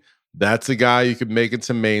company. That's a guy you can make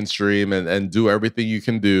into mainstream and do everything you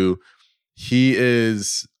can do. He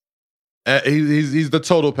is he's the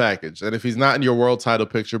total package. And if he's not in your world title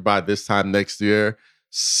picture by this time next year,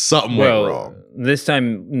 something went wrong. This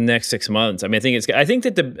time next 6 months.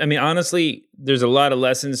 Honestly, there's a lot of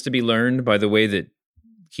lessons to be learned by the way that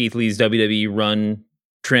Keith Lee's WWE run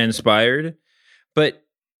transpired. But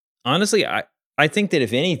honestly, I think that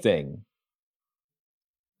if anything,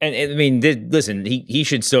 listen, he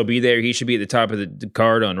should still be there. He should be at the top of the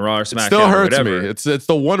card on Raw or SmackDown. It still hurts or whatever. me. It's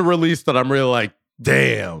the one release that I'm really like,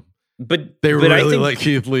 damn. But they really let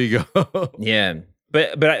Keith Lee go. Yeah.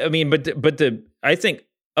 I think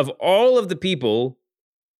of all of the people,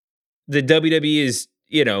 the WWE is,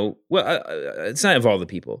 it's not of all the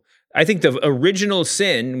people. I think the original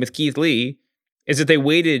sin with Keith Lee is that they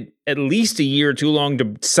waited at least a year too long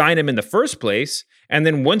to sign him in the first place. And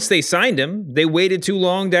then once they signed him, they waited too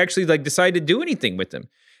long to actually decide to do anything with him.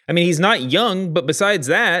 I mean, he's not young, but besides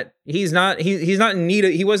that, he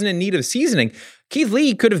wasn't in need of seasoning. Keith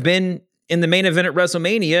Lee could have been in the main event at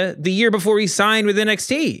WrestleMania the year before he signed with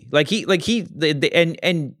NXT.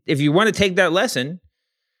 And if you want to take that lesson,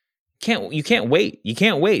 you can't wait. You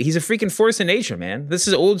can't wait. He's a freaking force of nature, man. This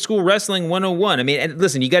is old school wrestling 101. I mean, and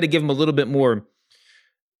listen, you got to give him a little bit more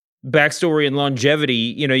backstory and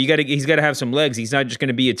longevity. He's got to have some legs. He's not just going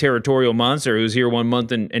to be a territorial monster who's here 1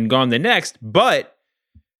 month and gone the next. But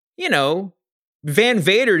Van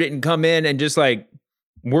Vader didn't come in and just like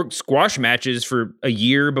work squash matches for a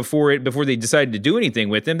year before they decided to do anything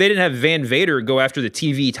with him. They didn't have Van Vader go after the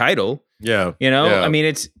TV title. Yeah. I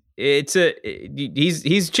mean,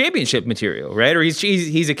 he's championship material, right? Or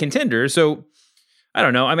he's a contender. So I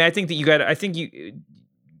don't know. I mean, I think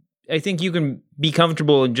you can be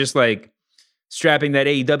comfortable in just like strapping that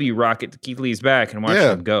AEW rocket to Keith Lee's back and watch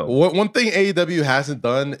him go. One thing AEW hasn't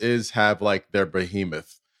done is have like their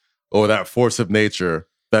behemoth or that force of nature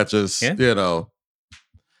that just,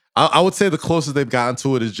 I would say the closest they've gotten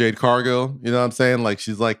to it is Jade Cargill. You know what I'm saying? Like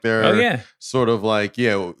she's like their sort of like,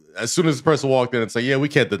 as soon as this person walked in and say, we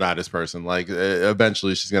can't deny this person. Like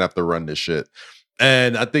eventually she's going to have to run this shit.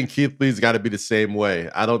 And I think Keith Lee's got to be the same way.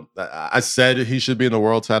 I said he should be in the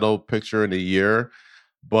world title picture in a year,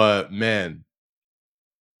 but man,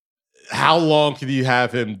 how long can you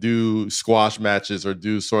have him do squash matches or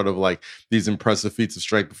do sort of like these impressive feats of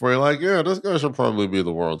strength before you're like, this guy should probably be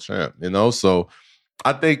the world champ, So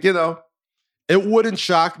I think, it wouldn't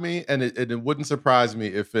shock me and it wouldn't surprise me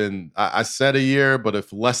if I said a year, but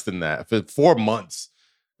if less than that, if in 4 months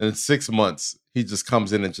and in 6 months, he just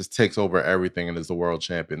comes in and just takes over everything and is the world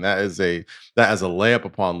champion. That is a layup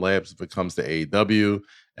upon layups if it comes to AEW.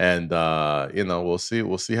 And we'll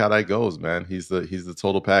see how that goes, man. He's the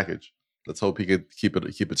total package. Let's hope he could keep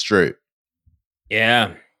it straight.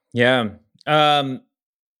 Yeah.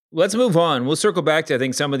 Let's move on. We'll circle back to, I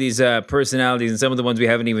think, some of these personalities and some of the ones we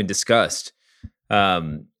haven't even discussed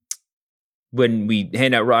when we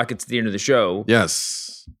hand out rockets at the end of the show.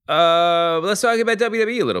 Yes. Let's talk about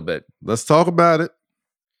WWE a little bit. Let's talk about it.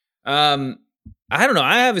 I don't know.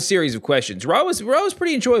 I have a series of questions. Raw was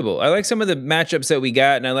pretty enjoyable. I like some of the matchups that we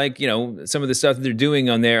got, and I like, some of the stuff that they're doing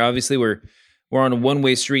on there. Obviously, we're on a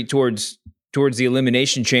one-way street towards the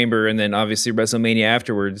Elimination Chamber, and then obviously WrestleMania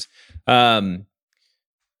afterwards.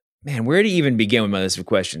 Man, where to even begin with my list of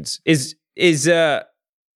questions? Is our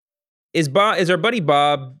buddy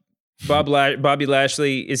Bobby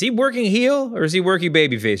Lashley, is he working heel or is he working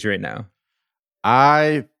babyface right now?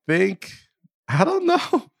 I don't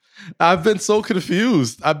know. I've been so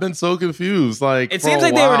confused. Like, it seems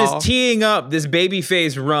like they were just teeing up this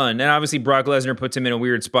babyface run, and obviously Brock Lesnar puts him in a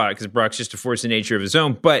weird spot because Brock's just a force of nature of his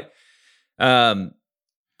own. But I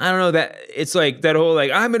don't know, that it's like that whole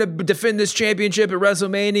like I'm gonna defend this championship at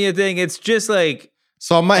WrestleMania thing. It's just like,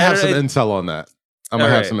 so I might have some intel on that.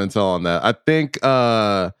 I think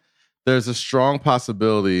there's a strong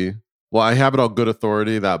possibility. Well, I have it on good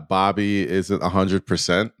authority that Bobby isn't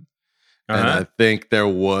 100%. And I think there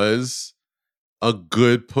was a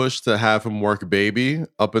good push to have him work baby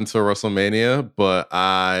up until WrestleMania, but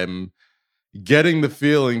I'm getting the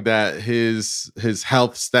feeling that his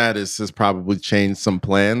health status has probably changed some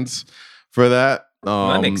plans for that.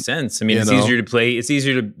 That makes sense. I mean, it's easier to play. It's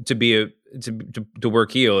easier to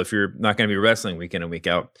work heel if you're not going to be wrestling week in and week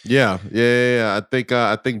out. Yeah. I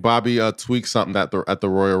think Bobby tweaked something at the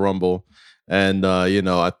Royal Rumble. And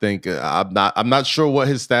I think I'm not sure what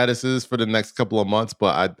his status is for the next couple of months,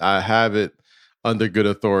 but I have it under good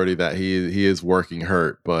authority that he is working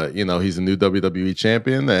hurt. But he's a new WWE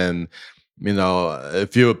champion, and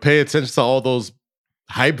if you pay attention to all those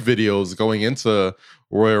hype videos going into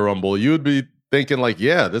Royal Rumble, you would be thinking like,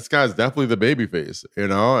 this guy's definitely the babyface,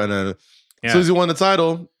 and then as soon as he won the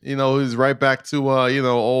title, he's right back to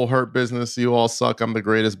old hurt business. You all suck. I'm the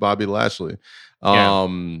greatest, Bobby Lashley.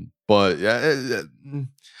 But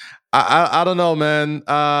I don't know, man.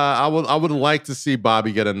 I would like to see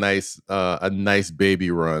Bobby get a nice baby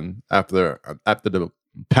run after the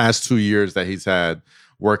past 2 years that he's had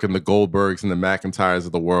working the Goldbergs and the McIntyres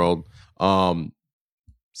of the world.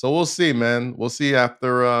 So we'll see, man. We'll see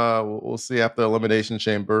after Elimination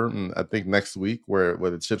Chamber, and I think next week where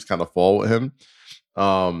the chips kind of fall with him.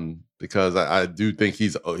 Because I do think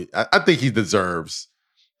I think he deserves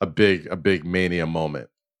a big Mania moment.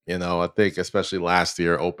 I think especially last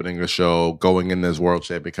year, opening the show, going in as world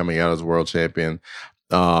champion, coming out as world champion,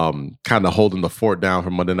 kind of holding the fort down for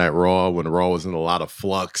Monday Night Raw when Raw was in a lot of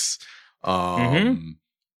flux. Yeah,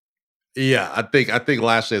 I think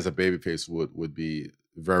Lashley as a babyface would be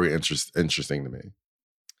very interesting to me.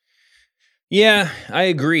 Yeah, I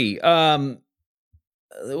agree.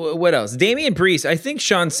 What else? Damian Priest. I think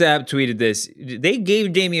Sean Sapp tweeted this. They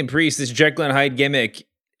gave Damian Priest this Jekyll and Hyde gimmick,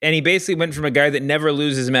 and he basically went from a guy that never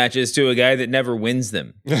loses matches to a guy that never wins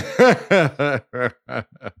them.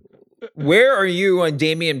 Where are you on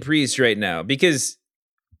Damian Priest right now? Because,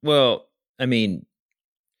 well, I mean,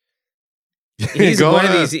 he's one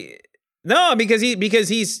of these. No, because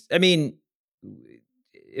he's. I mean,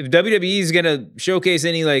 if WWE is going to showcase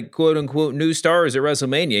any like quote unquote new stars at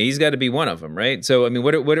WrestleMania, he's got to be one of them, right? So I mean,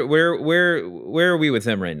 where are we with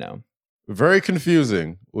him right now? Very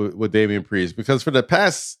confusing with Damian Priest, because for the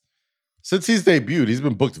past, since he's debuted, he's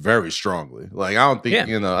been booked very strongly. Like, I don't think,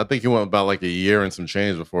 I think he went about like a year and some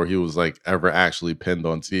change before he was like ever actually pinned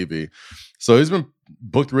on TV. So he's been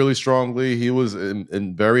booked really strongly. He was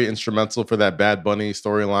in very instrumental for that Bad Bunny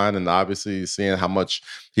storyline, and obviously seeing how much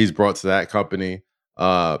he's brought to that company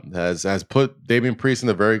has put Damian Priest in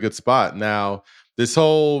a very good spot. Now, this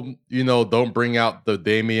whole, don't bring out the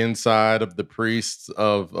Damian side of the Priest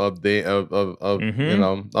of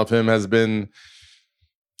him has been.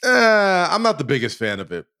 I'm not the biggest fan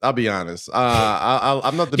of it. I'll be honest.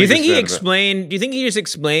 I'm not the. Do you biggest think he fan explained? Do you think he just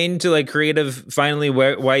explained to like creative finally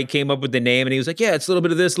why he came up with the name, and he was like, "Yeah, it's a little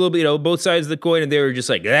bit of this, a little bit, both sides of the coin," and they were just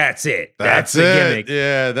like, "That's it. That's the gimmick."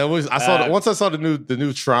 Yeah, that was. I saw once I saw the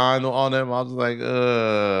new Tron on him, I was like,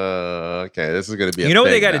 okay, this is gonna be. You know what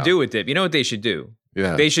they got to do with it? You know what they should do?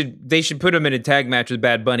 Yeah, they should put him in a tag match with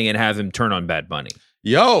Bad Bunny and have him turn on Bad Bunny.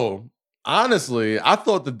 Yo. Honestly, I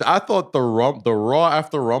thought the Raw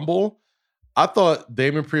after Rumble, I thought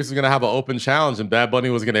Damian Priest was gonna have an open challenge and Bad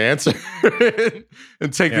Bunny was gonna answer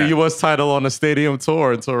and take the U.S. title on a stadium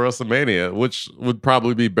tour until WrestleMania, which would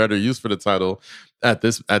probably be better use for the title at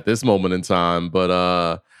this moment in time. But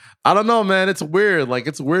I don't know, man. It's weird. Like,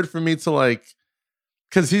 it's weird for me to like,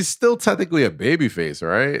 because he's still technically a babyface,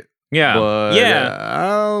 right? Yeah, but, I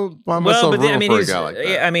don't find myself rooting for a guy like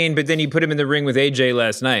that. I mean, but then you put him in the ring with AJ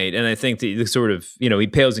last night, and I think the sort of, he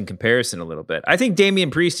pales in comparison a little bit. I think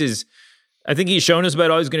Damian Priest I think he's shown us about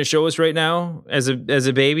all he's going to show us right now as a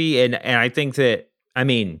baby, and I think that, I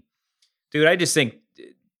mean, dude, I just think,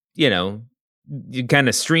 you kind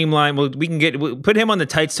of streamline. We'll put him on the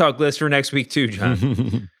Tights Talk list for next week too,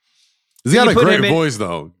 John. He's got a great voice,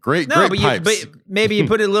 though. Great pipes. But maybe you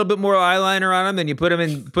put a little bit more eyeliner on him, and you put him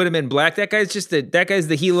in black. That guy's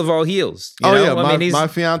the heel of all heels. My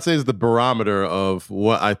fiance is the barometer of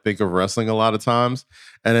what I think of wrestling a lot of times.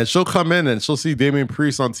 And then she'll come in and she'll see Damian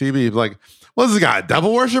Priest on TV. Like, what's this guy, a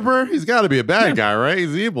devil worshiper? He's got to be a bad guy, right?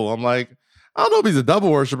 He's evil. I'm like, I don't know if he's a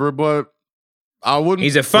devil worshiper, but I wouldn't.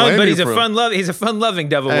 He's a fun-loving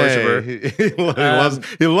devil worshiper.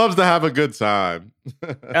 He loves to have a good time.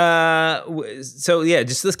 So yeah,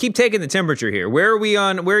 just let's keep taking the temperature here. Where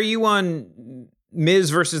are you on Miz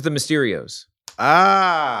versus the Mysterios?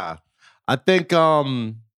 I think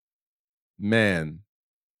man,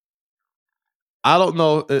 I don't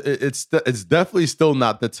know. It's definitely still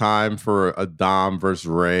not the time for a Dom versus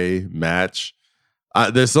Ray match.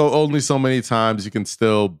 There's only so many times you can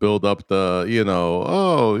still build up the, you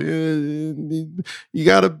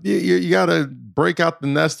gotta break out the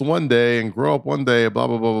nest one day and grow up one day, blah,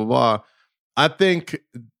 blah, blah, blah, blah. I think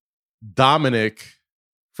Dominic,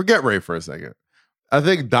 forget Ray for a second. I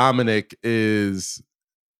think Dominic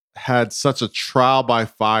had such a trial by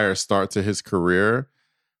fire start to his career,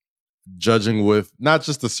 judging with not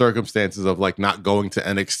just the circumstances of like not going to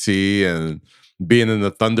NXT and being in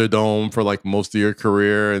the Thunderdome for like most of your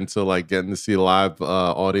career until like getting to see live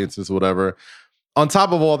audiences, whatever. On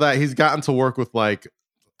top of all that, he's gotten to work with like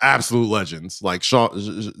absolute legends like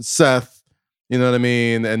Seth, you know what I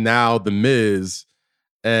mean? And now The Miz.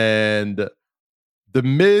 And The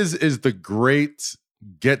Miz is the great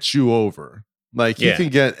get you over. Like he can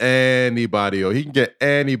get anybody, or he can get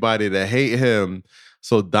anybody to hate him.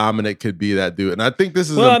 So Dominic could be that dude, and I think this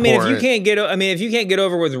is important. I mean, if you can't get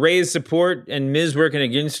over with Ray's support and Miz working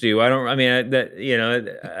against you, I can't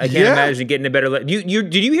imagine getting a better. Did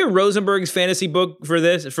you hear Rosenberg's fantasy book for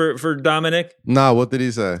this for Dominic? Nah, what did he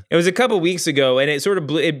say? It was a couple weeks ago, and it sort of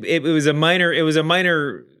it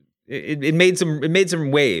made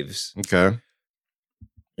some waves. Okay.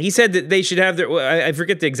 He said that they should have I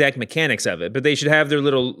forget the exact mechanics of it, but they should have their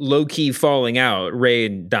little low-key falling out, Ray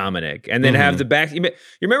and Dominic, and then have the back. You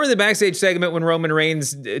remember the backstage segment when Roman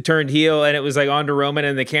Reigns turned heel and it was like onto Roman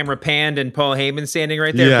and the camera panned and Paul Heyman standing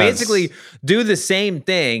right there? Yes. Basically do the same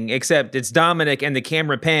thing, except it's Dominic and the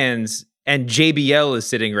camera pans and JBL is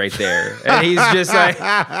sitting right there, and he's just like,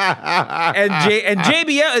 and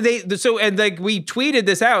JBL. We tweeted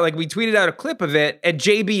this out, like we tweeted out a clip of it, and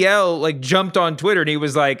JBL like jumped on Twitter and he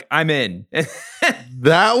was like, "I'm in."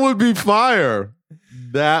 That would be fire.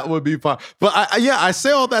 That would be fire. But I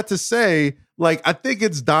say all that to say, like, I think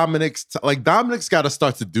it's Dominic's. Dominic's got to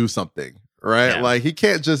start to do something, right? Yeah. Like he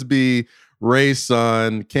can't just be Ray's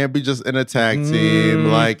son. Can't be just in a tag team.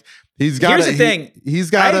 Like. He's got. Here's the thing. He's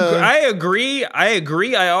got. I agree.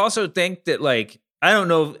 I also think that, like, I don't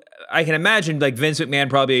know. I can imagine like Vince McMahon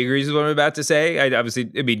probably agrees with what I'm about to say.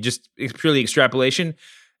 Just it's purely extrapolation,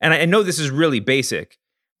 and I know this is really basic,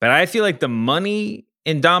 But I feel like the money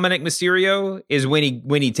in Dominic Mysterio is when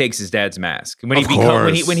he takes his dad's mask, when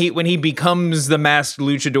he becomes the masked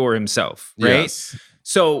luchador himself, right? Yes.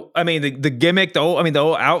 So I mean the gimmick, the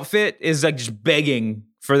whole outfit is like just begging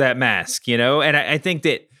for that mask, you know. And I think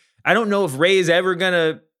that I don't know if Ray's ever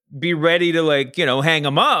gonna be ready to like, you know, hang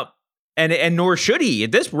him up, and nor should he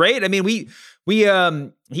at this rate. I mean,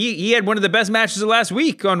 he had one of the best matches of last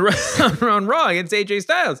week on on Raw against AJ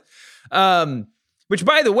Styles. Which,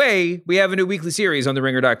 by the way, we have a new weekly series on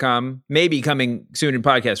TheRinger.com, maybe coming soon in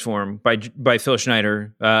podcast form by Phil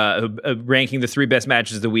Schneider, ranking the 3 best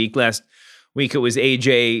matches of the week. Last week it was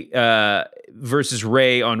AJ versus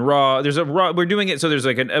Ray on Raw. There's a Raw. We're doing it so there's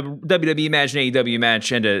like a WWE match, an AEW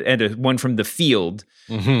match, and a one from the field.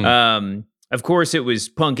 Mm-hmm. Of course, it was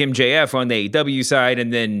Punk MJF on the AEW side,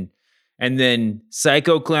 and then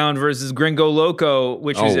Psycho Clown versus Gringo Loco,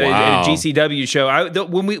 which was a GCW show.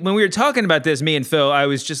 When we were talking about this, me and Phil, I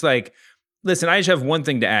was just like, listen, I just have one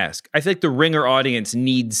thing to ask. I think the Ringer audience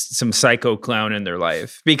needs some Psycho Clown in their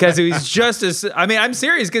life because he's just as, I mean, I'm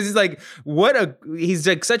serious because he's like, he's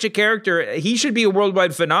like such a character. He should be a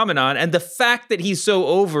worldwide phenomenon. And the fact that he's so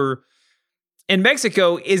over in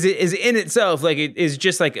Mexico is in itself, like, it is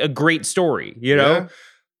just like a great story, you know?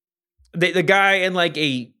 Yeah. The guy in like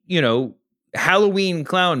a, you know, Halloween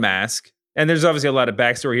clown mask, and there's obviously a lot of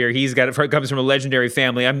backstory here. Comes from a legendary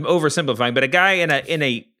family. I'm oversimplifying, but a guy in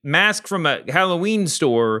a mask from a Halloween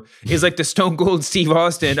store is like the Stone Cold Steve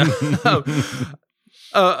Austin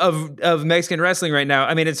of Mexican wrestling right now.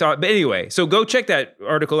 I mean, but anyway, so go check that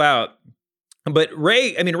article out. But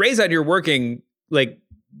Ray's out here working like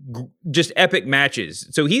just epic matches,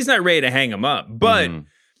 so he's not ready to hang him up, but. Mm-hmm.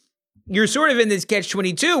 You're sort of in this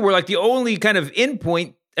catch-22 where like the only kind of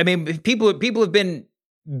endpoint, I mean, people have been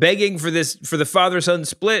begging for the father-son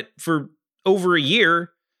split for over a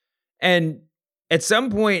year. And at some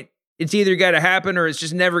point it's either got to happen or it's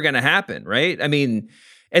just never going to happen. Right. I mean,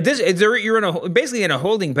 you're basically in a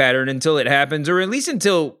holding pattern until it happens, or at least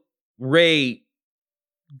until Ray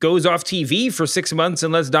goes off TV for 6 months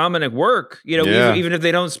and lets Dominic work, you know, even if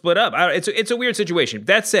they don't split up. It's a weird situation.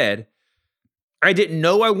 That said, I didn't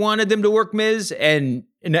know I wanted them to work Miz,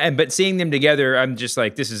 but seeing them together, I'm just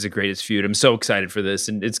like, this is the greatest feud. I'm so excited for this,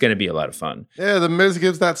 and it's going to be a lot of fun. Yeah, the Miz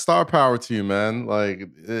gives that star power to you, man. Like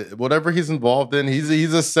whatever he's involved in,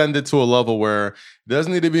 he's ascended to a level where he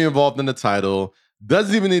doesn't need to be involved in the title,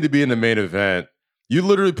 doesn't even need to be in the main event. You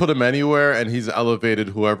literally put him anywhere, and he's elevated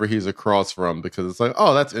whoever he's across from because it's like,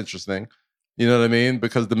 oh, that's interesting. You know what I mean?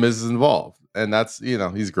 Because the Miz is involved, and that's, you know,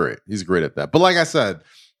 he's great. He's great at that. But like I said,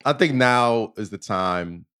 I think now is the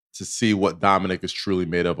time to see what Dominic is truly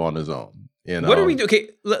made of on his own. You know? What are we doing? Okay,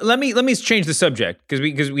 let me change the subject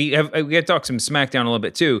because we have to talk some SmackDown a little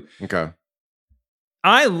bit too. Okay.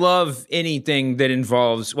 I love anything that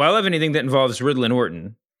involves Riddle and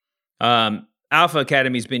Orton. Alpha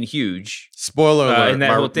Academy's been huge. Spoiler alert! In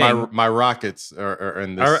that whole thing. My Rockets are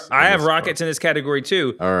in this. I have Rockets in this category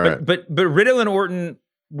too. All right, but Riddle and Orton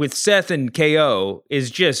with Seth and KO is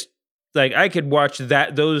just. Like, I could watch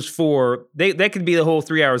those 4, that could be the whole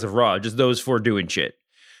 3 hours of Raw, just those 4 doing shit.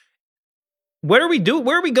 Where are we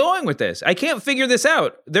going with this? I can't figure this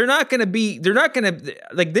out. They're not going to,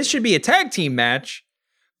 like, this should be a tag team match,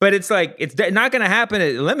 but it's like, it's not going to happen at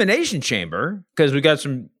Elimination Chamber because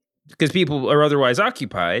people are otherwise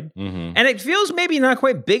occupied. Mm-hmm. And it feels maybe not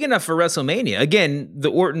quite big enough for WrestleMania. Again,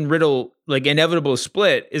 the Orton Riddle, like, inevitable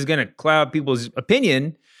split is going to cloud people's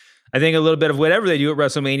opinion. I think a little bit of whatever they do at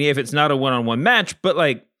WrestleMania, if it's not a one-on-one match, but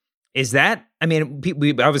like, is that, I mean,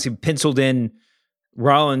 we obviously penciled in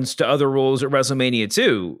Rollins to other roles at WrestleMania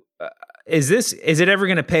too. Is it ever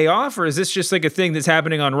going to pay off, or is this just like a thing that's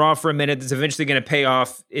happening on Raw for a minute that's eventually going to pay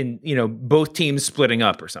off in, you know, both teams splitting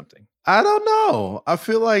up or something? I don't know. I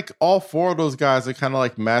feel like all 4 of those guys are kind of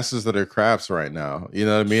like masters of their crafts right now. You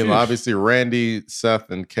know what I mean? Obviously, Randy, Seth,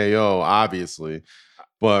 and KO, obviously,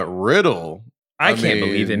 but Riddle. I can't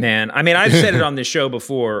believe it, man. I mean, I've said it on this show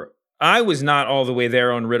before. I was not all the way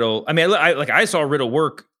there on Riddle. I mean, I saw Riddle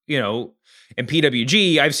work, you know, in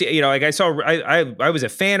PWG. I've seen, you know, like I was a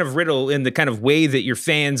fan of Riddle in the kind of way that you're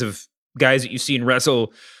fans of guys that you've seen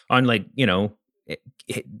wrestle on, like, you know,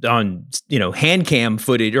 on, you know, hand cam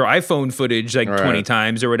footage or iPhone footage like 20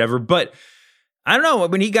 times or whatever. But I don't know,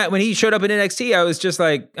 when he showed up in NXT, I was just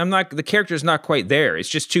like, the character's not quite there. It's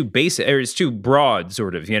just too basic, or it's too broad,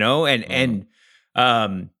 sort of, you know, and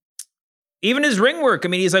even his ring work, I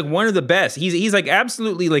mean, he's like one of the best. He's like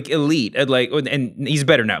absolutely like elite at like, and he's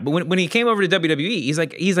better now. But when he came over to WWE, he's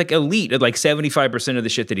like elite at like 75% of the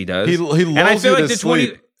shit that he does. He lulls you to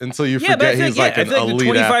sleep until you forget he's like an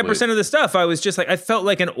elite athlete. 25% of the stuff, I was just like, I felt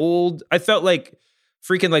like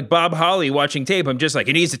freaking like Bob Holly watching tape. I'm just like,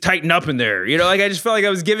 it needs to tighten up in there. You know, like I just felt like I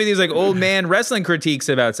was giving these like old man wrestling critiques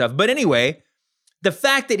about stuff. But anyway, the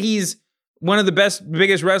fact that he's one of the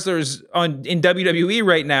biggest wrestlers in WWE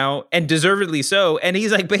right now, and deservedly so, and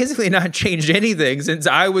he's like basically not changed anything since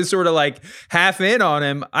I was sort of like half in on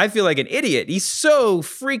him. I feel like an idiot. He's so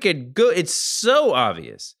freaking good. It's so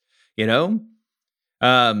obvious, you know?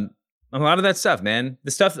 A lot of that stuff, man. The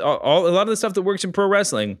stuff, a lot of the stuff that works in pro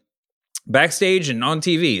wrestling, backstage and on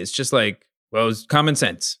TV, it's just like, well, it's common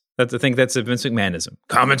sense. I think that's a Vince McMahonism.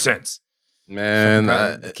 Common sense. Man.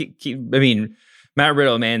 I mean, Matt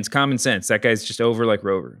Riddle, man, it's common sense. That guy's just over like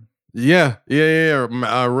Rover. Yeah.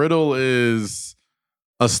 Riddle is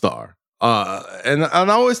a star. And I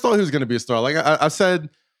always thought he was going to be a star. Like I said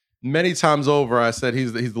many times over, I said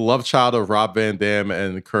he's the love child of Rob Van Dam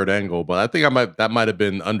and Kurt Angle. But I think that might have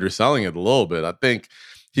been underselling it a little bit. I think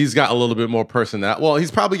he's got a little bit more personality. Well,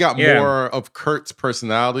 he's probably got more of Kurt's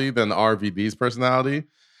personality than RVD's personality.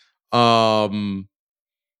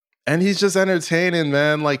 And he's just entertaining,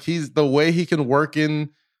 man. Like the way he can work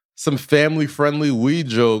in some family-friendly weed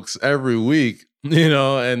jokes every week, you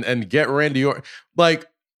know, and get Randy Orton. Like,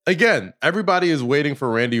 again, everybody is waiting for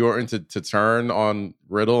Randy Orton to turn on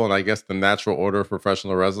Riddle. And I guess the natural order of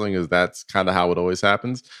professional wrestling is that's kind of how it always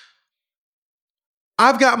happens.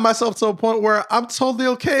 I've gotten myself to a point where I'm totally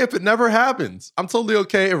okay if it never happens. I'm totally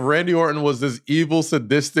okay if Randy Orton was this evil,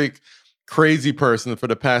 sadistic, crazy person for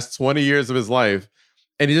the past 20 years of his life,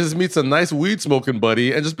 and he just meets a nice weed smoking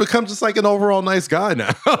buddy and just becomes just like an overall nice guy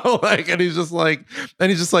now. Like, and he's just like,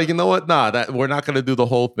 you know what? Nah, we're not gonna do the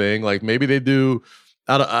whole thing. Like maybe they do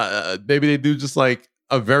just like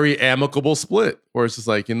a very amicable split where it's just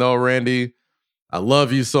like, you know, Randy, I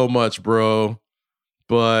love you so much, bro,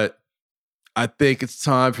 but I think it's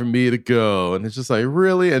time for me to go. And it's just like,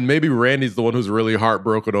 really? And maybe Randy's the one who's really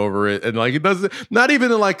heartbroken over it. And like, it doesn't, not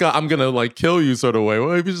even in like I'm going to like kill you sort of way. Well,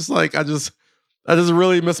 maybe just like, I just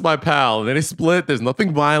really miss my pal. And then they split. There's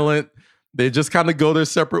nothing violent. They just kind of go their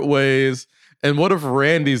separate ways. And what if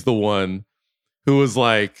Randy's the one who was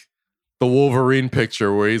like the Wolverine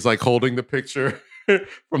picture where he's like holding the picture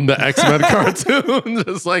from the X-Men cartoon,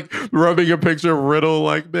 just like rubbing a picture of Riddle,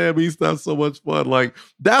 like, man, we used to have so much fun. Like,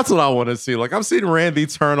 that's what I want to see. Like, I've seen Randy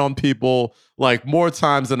turn on people like more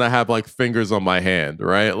times than I have like fingers on my hand,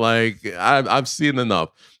 right? Like, I've seen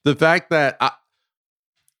enough. The fact that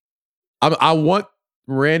I want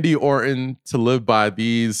Randy Orton to live by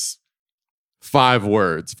these 5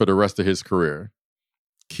 words for the rest of his career.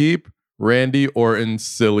 Keep Randy Orton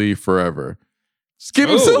silly forever. Just keep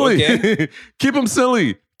him silly. Okay. Keep him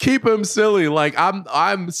silly. Keep him silly. Like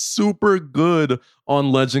I'm super good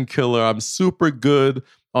on Legend Killer. I'm super good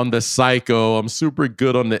on the Psycho. I'm super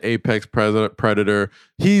good on the Apex Predator.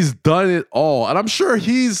 He's done it all. And I'm sure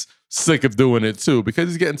he's sick of doing it too, because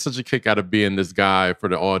he's getting such a kick out of being this guy for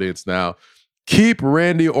the audience now. Keep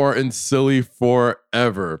Randy Orton silly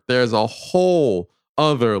forever. There's a whole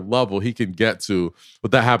other level he can get to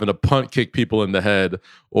without having to punt kick people in the head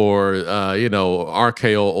or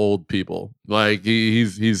RKO old people. Like he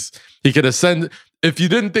can ascend. If you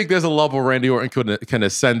didn't think there's a level Randy Orton can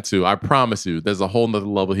ascend to, I promise you there's a whole nother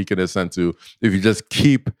level he can ascend to if you just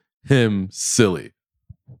keep him silly.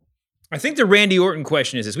 I think the Randy Orton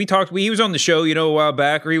question is this. He was on the show, a while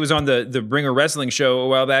back, or he was on the Ringer Wrestling show a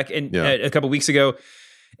while back, and a couple weeks ago.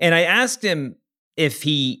 And I asked him if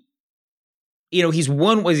he, he's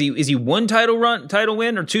won. Is he one title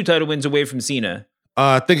win or 2 title wins away from Cena?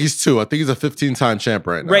 I think he's 2. I think he's a 15-time champ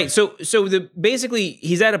right now. Right. So basically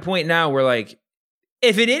he's at a point now where like,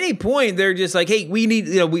 if at any point they're just like, hey, we need,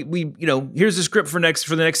 we here's the script for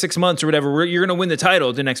the next 6 months or whatever, you're going to win the title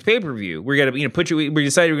at the next pay-per-view. We're going to we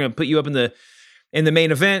decided we're going to put you up in the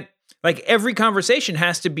main event. Like every conversation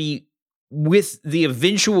has to be with the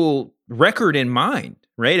eventual record in mind,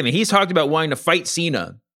 right? I mean, he's talked about wanting to fight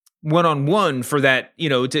Cena one-on-one for that,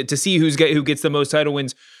 to see who gets the most title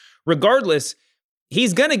wins. Regardless,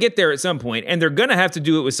 he's going to get there at some point, and they're going to have to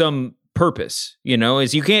do it with some purpose,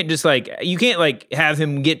 is you can't have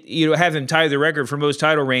him have him tie the record for most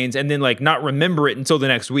title reigns and then like not remember it until the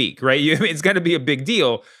next week, right? It's got to be a big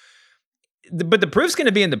deal. But the proof's going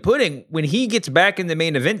to be in the pudding when he gets back in the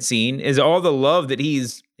main event scene. Is all the love that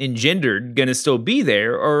he's engendered going to still be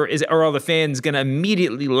there, or are all the fans going to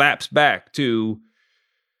immediately lapse back to,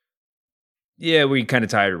 yeah, we're kind of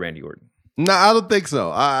tired of Randy Orton? No, I don't think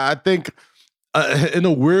so. I think in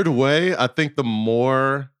a weird way, I think the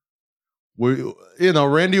more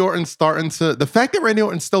Randy Orton's the fact that Randy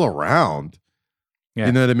Orton's still around,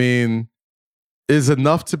 you know what I mean, is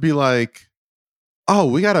enough to be like, oh,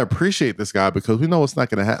 we got to appreciate this guy because we know it's not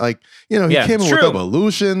going to happen. Like, he came in with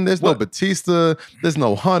Evolution. There's no Batista. There's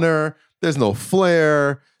no Hunter. There's no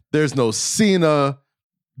Flair. There's no Cena.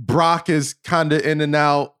 Brock is kind of in and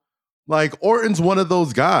out. Like, Orton's one of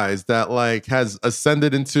those guys that, like, has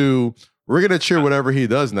ascended into, we're going to cheer whatever he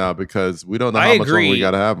does now because we don't know how much longer we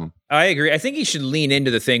got to have him. I agree. I think he should lean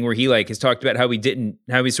into the thing where he, like, has talked about how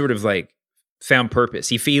he sort of, like, found purpose.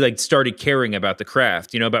 He like started caring about the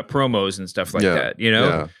craft, about promos and stuff like that,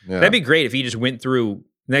 Yeah. That'd be great if he just went through,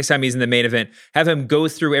 next time he's in the main event, have him go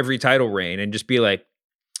through every title reign and just be like,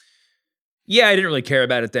 yeah, I didn't really care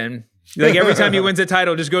about it then. Like, every time he wins a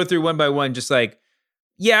title, just go through one by one, just like,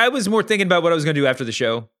 yeah, I was more thinking about what I was going to do after the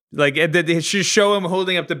show. Like, they should show him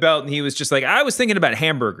holding up the belt, and he was just like, I was thinking about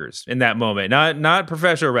hamburgers in that moment, not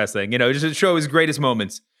professional wrestling, just to show his greatest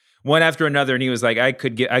moments. One after another, and he was like, I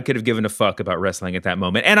could have given a fuck about wrestling at that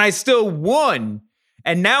moment, and I still won,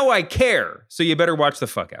 and now I care. So you better watch the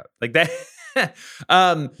fuck out, like that.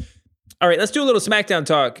 All right, let's do a little SmackDown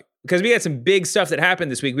talk because we got some big stuff that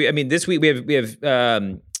happened this week. This week we have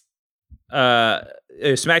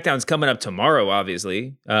SmackDown's coming up tomorrow,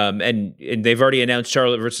 obviously, and they've already announced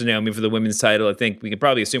Charlotte versus Naomi for the women's title. I think we can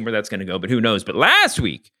probably assume where that's going to go, but who knows? But last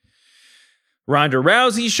week, Ronda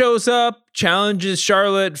Rousey shows up, challenges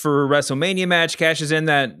Charlotte for a WrestleMania match, cashes in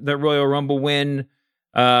that Royal Rumble win.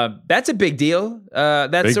 That's a big deal.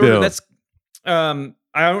 That's big deal.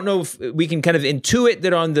 I don't know if we can kind of intuit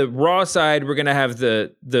that on the Raw side, we're going to have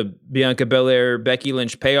the Bianca Belair, Becky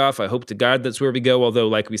Lynch payoff. I hope to God that's where we go. Although,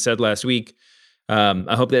 like we said last week,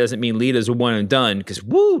 I hope that doesn't mean Lita's a one and done. Because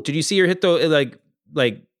did you see her hit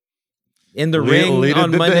like in the ring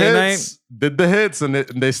on Monday night? Did the hits, and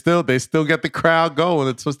they still get the crowd going.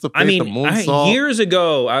 It's supposed to play the moonsault. Years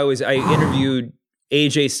ago, I interviewed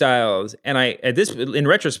AJ Styles, and in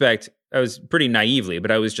retrospect, I was pretty naively,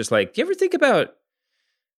 but I was just like, do you ever think about,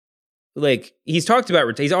 like, he's always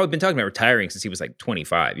been talking about retiring since he was like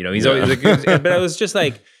 25, he's always like, but I was just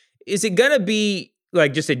like, is it gonna be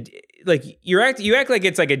like just you act like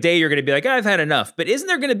it's like a day you're gonna be like, I've had enough, but isn't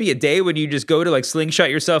there gonna be a day when you just go to like slingshot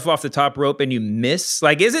yourself off the top rope and you miss?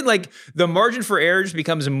 Like, isn't like the margin for error just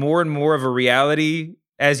becomes more and more of a reality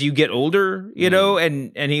as you get older,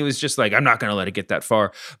 and he was just like, I'm not gonna let it get that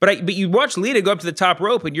far. But you watch Lita go up to the top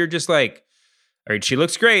rope and you're just like, all right, she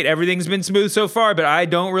looks great. Everything's been smooth so far, but I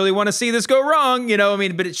don't really want to see this go wrong.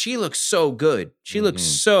 But she looks so good. She looks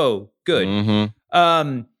so good.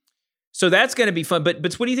 Mm-hmm. So that's going to be fun. But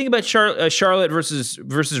what do you think about Charlotte versus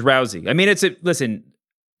Rousey? I mean,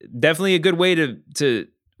 definitely a good way to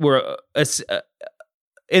where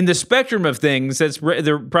in the spectrum of things, that's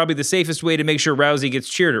probably the safest way to make sure Rousey gets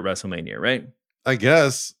cheered at WrestleMania, right? I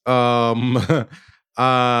guess.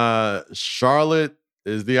 Charlotte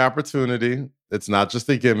is the opportunity. It's not just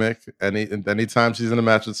a gimmick. Anytime she's in a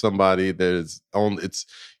match with somebody, it's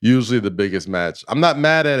usually the biggest match. I'm not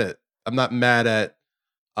mad at it. I'm not mad at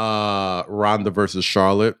Ronda versus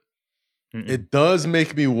Charlotte. Mm-mm. It does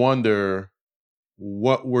make me wonder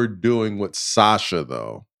what we're doing with Sasha,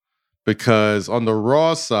 though, because on the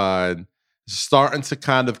Raw side, starting to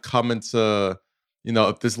kind of come into,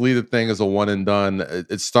 if this Lita thing is a one and done,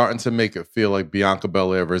 it's starting to make it feel like Bianca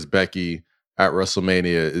Belair versus Becky at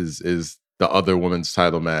WrestleMania is the other women's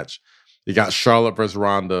title match. You got Charlotte versus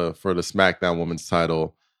Ronda for the SmackDown women's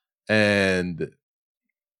title, and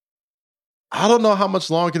I don't know how much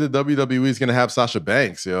longer the WWE is going to have Sasha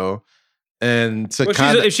Banks, And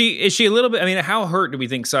is she a little bit? I mean, how hurt do we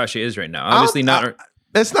think Sasha is right now? Obviously not.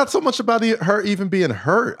 It's not so much about her even being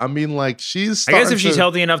hurt. I mean, like, she's. I guess if she's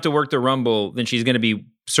healthy enough to work the Rumble, then she's going to be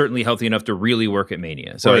certainly healthy enough to really work at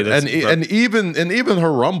Mania. So right. and even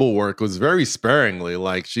her Rumble work was very sparingly.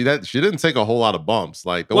 Like, she didn't take a whole lot of bumps.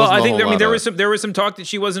 Like, there was some talk that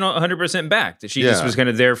she wasn't 100% back. That she just was kind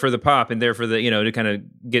of there for the pop and there for the to kind of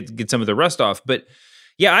get some of the rust off. But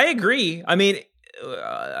yeah, I agree. I mean,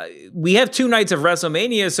 we have 2 nights of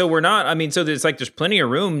WrestleMania, so we're not. I mean, so there's plenty of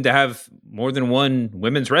room to have more than one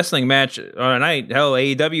women's wrestling match on a night. Hell,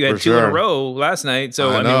 AEW had 2 in a row last night,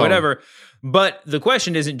 so I mean, whatever. But the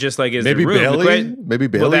question isn't just like, is maybe there room? Maybe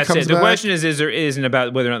Bayley that's comes it. The back? question isn't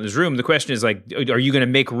about whether or not there's room. The question is like, are you going to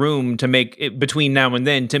make room to make it between now and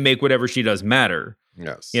then to make whatever she does matter?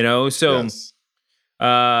 Yes. So, yes.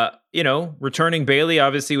 Returning Bayley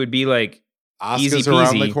obviously would be like, Asuka's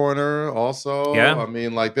around the corner also. Yeah. I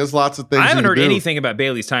mean, like, there's lots of things. I haven't heard anything about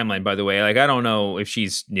Bayley's timeline, by the way. Like, I don't know if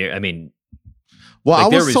she's near. I mean, well, I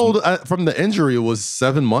was told from the injury it was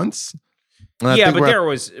 7 months. Yeah,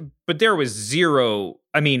 but there was zero.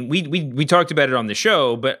 I mean, we talked about it on the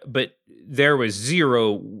show, but there was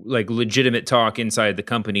zero like legitimate talk inside the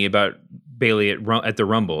company about Bayley at the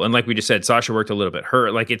Rumble. And like we just said, Sasha worked a little bit.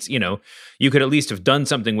 It's, you could at least have done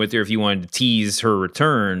something with her if you wanted to tease her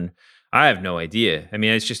return. I have no idea. I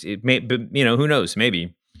mean, it's just, who knows?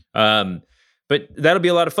 Maybe. But that'll be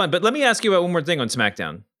a lot of fun. But let me ask you about one more thing on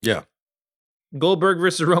SmackDown. Yeah. Goldberg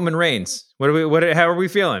versus Roman Reigns. How are we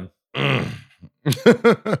feeling? It's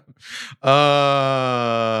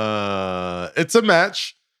a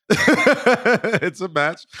match. It's a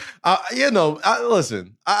match.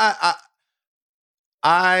 Listen,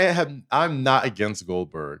 I'm not against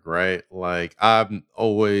Goldberg, right? Like, I've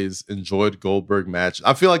always enjoyed Goldberg match.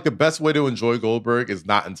 I feel like the best way to enjoy Goldberg is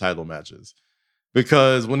not in title matches,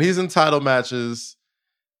 because when he's in title matches,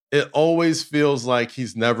 it always feels like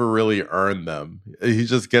he's never really earned them. He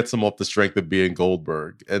just gets them off the strength of being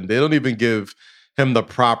Goldberg, and they don't even give him the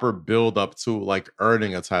proper build up to like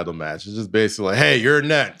earning a title match. It's just basically like, hey, you're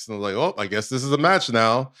next. And I was like, oh, I guess this is a match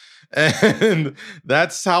now. And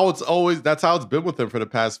that's how it's been with him for the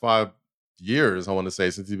past 5 years, I want to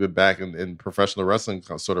say, since he's been back in professional wrestling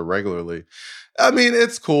sort of regularly. I mean,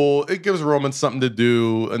 it's cool. It gives Roman something to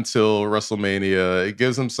do until WrestleMania. It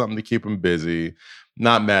gives him something to keep him busy.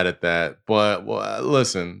 Not mad at that. But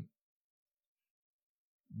listen,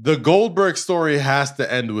 the Goldberg story has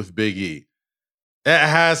to end with Big E. It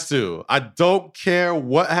has to. I don't care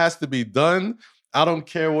what has to be done. I don't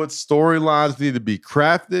care what storylines need to be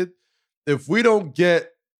crafted. If we don't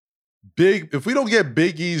get Big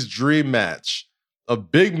E's dream match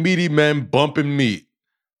of big meaty men bumping meat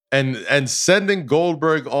and sending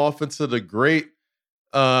Goldberg off into the great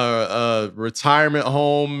retirement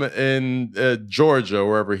home in Georgia,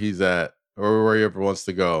 wherever he's at, or where he ever wants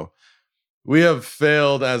to go, we have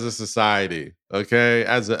failed as a society. Okay,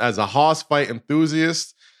 as a hoss fight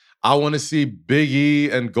enthusiast, I want to see Big E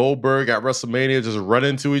and Goldberg at WrestleMania just run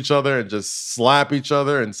into each other and just slap each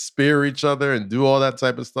other and spear each other and do all that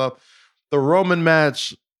type of stuff. The Roman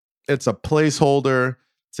match, it's a placeholder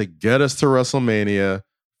to get us to WrestleMania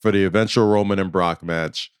for the eventual Roman and Brock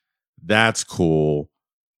match. That's cool.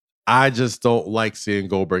 I just don't like seeing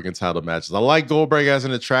Goldberg in title matches. I like Goldberg as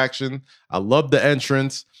an attraction. I love the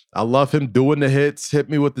entrance. I love him doing the hits. Hit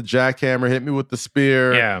me with the jackhammer. Hit me with the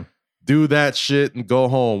spear. Yeah. Do that shit and go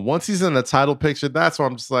home. Once he's in the title picture, that's where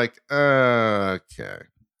I'm just like, okay.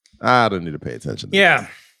 I don't need to pay attention to Yeah. this.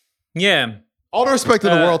 Yeah. All the respect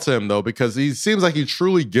in the world to him, though, because he seems like he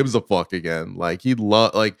truly gives a fuck again. Like,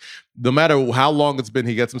 no matter how long it's been,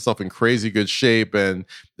 he gets himself in crazy good shape. And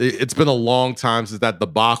it's been a long time since that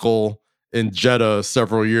debacle in Jeddah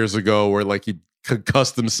several years ago where, like, he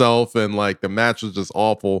concussed himself and, like, the match was just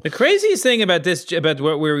awful. The craziest thing about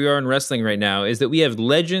where we are in wrestling right now is that we have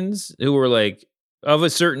legends who are, like, of a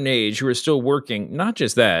certain age who are still working. Not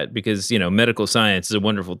just that, because, medical science is a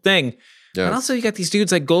wonderful thing. Yes. And also you got these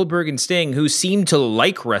dudes like Goldberg and Sting who seem to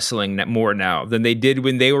like wrestling more now than they did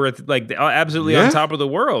when they were absolutely on top of the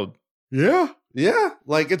world. Yeah. Yeah.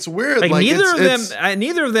 Like, it's weird. Like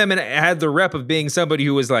neither of them had the rep of being somebody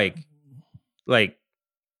who was driving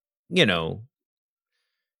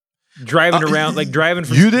around, driving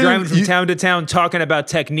from town to town talking about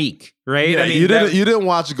technique, right? Yeah, you didn't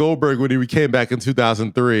watch Goldberg when he came back in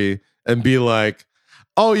 2003 and be like,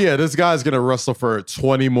 oh yeah, this guy's gonna wrestle for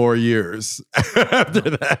 20 more years after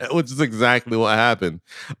that, which is exactly what happened.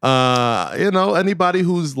 Anybody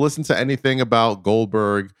who's listened to anything about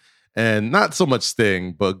Goldberg, and not so much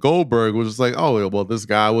Sting, but Goldberg was just like, oh, well, this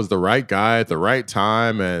guy was the right guy at the right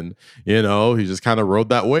time, and he just kind of rode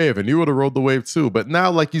that wave, and you would have rode the wave too. But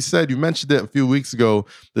now, like you said, you mentioned it a few weeks ago,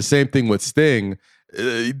 the same thing with Sting.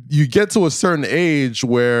 You get to a certain age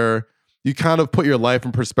where you kind of put your life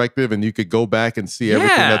in perspective and you could go back and see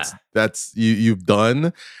everything that's you've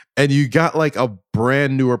done. And you got like a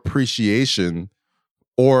brand new appreciation,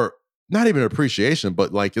 or not even appreciation,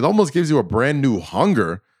 but like it almost gives you a brand new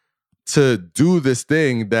hunger to do this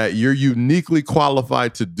thing that you're uniquely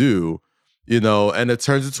qualified to do, and it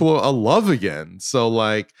turns into a love again. So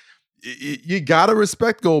like you got to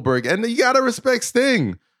respect Goldberg, and you got to respect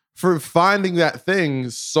Sting for finding that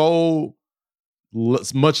thing so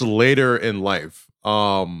much later in life.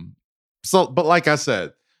 But like I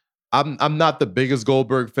said, I'm not the biggest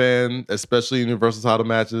Goldberg fan, especially in Universal title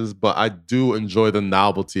matches, but I do enjoy the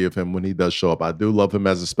novelty of him when he does show up. I do love him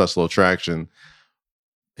as a special attraction.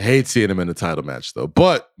 Hate seeing him in a title match though,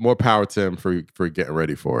 but more power to him for getting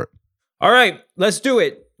ready for it. All right, let's do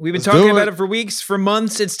it. We've been talking about it for weeks, for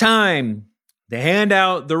months. It's time to hand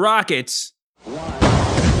out the Rockets.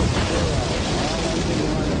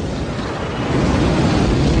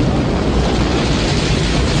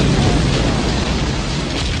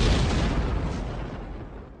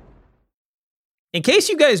 In case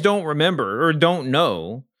you guys don't remember or don't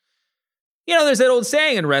know, there's that old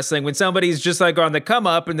saying in wrestling when somebody's just like on the come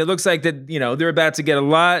up and it looks like that, they're about to get a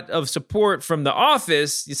lot of support from the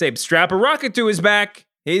office. You say, strap a rocket to his back.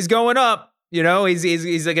 He's going up.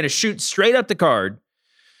 He's like going to shoot straight up the card.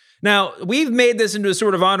 Now, we've made this into a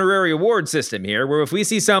sort of honorary award system here, where if we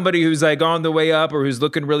see somebody who's like on the way up or who's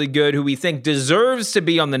looking really good, who we think deserves to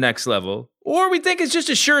be on the next level, or we think it's just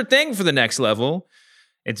a sure thing for the next level,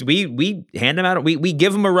 we hand them out. We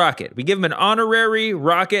give them a rocket. We give them an honorary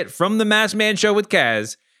rocket from the Masked Man Show with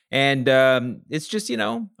Kaz, and it's just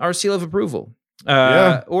our seal of approval,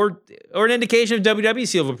 or an indication of WWE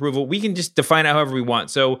seal of approval. We can just define it however we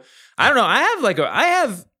want. So I don't know. I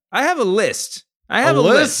have a list. I have a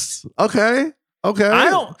list. Okay. I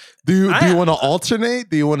don't. Do you want to alternate?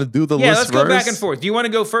 Do you want to do the list? Yeah, let's go back and forth. Do you want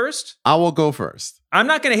to go first? I will go first. I'm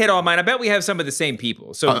not going to hit all mine. I bet we have some of the same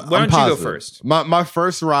people. So why don't you go first? My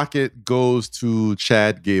first rocket goes to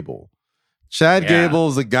Chad Gable. Chad Gable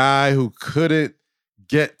is a guy who couldn't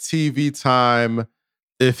get TV time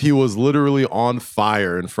if he was literally on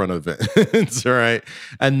fire in front of it. Right.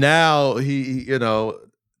 And now he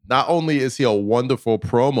not only is he a wonderful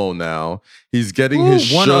promo now, he's getting his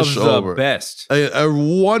shush over. One of the best. A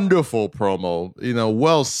wonderful promo,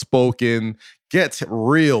 well spoken, gets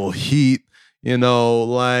real heat,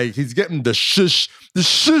 like he's getting the shush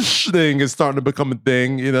thing is starting to become a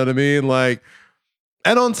thing, you know what I mean? Like,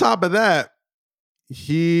 and on top of that,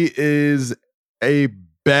 he is a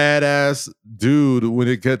badass dude when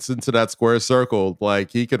it gets into that square circle.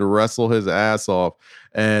 Like, he could wrestle his ass off.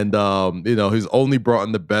 And, he's only brought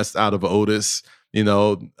in the best out of Otis.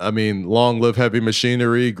 Long live Heavy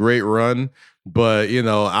Machinery, great run. But,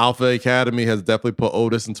 Alpha Academy has definitely put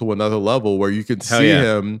Otis into another level where you can see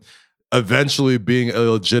him eventually being a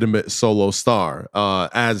legitimate solo star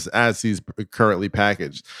as he's currently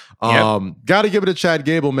packaged. Got to give it to Chad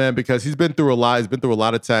Gable, man, because he's been through a lot. He's been through a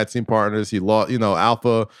lot of tag team partners. He lost,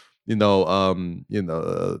 Alpha,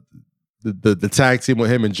 the tag team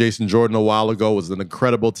with him and Jason Jordan a while ago was an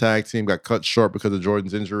incredible tag team, got cut short because of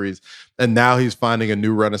Jordan's injuries. And now he's finding a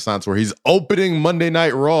new renaissance where he's opening Monday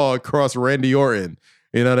Night Raw across Randy Orton.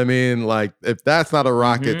 You know what I mean? Like, if that's not a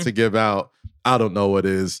rocket to give out, I don't know what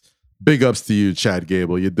is. Big ups to you, Chad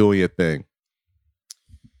Gable. You're doing your thing.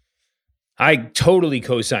 I totally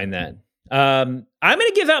co-sign that. I'm going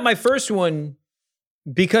to give out my first one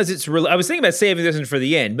because it's I was thinking about saving this one for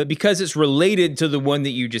the end, but because it's related to the one that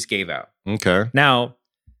you just gave out. Okay. Now,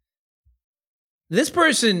 this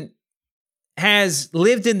person has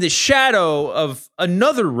lived in the shadow of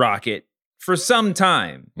another rocket for some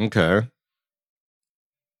time. Okay.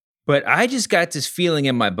 But I just got this feeling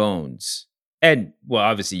in my bones. And, well,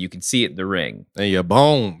 obviously you can see it in the ring. And your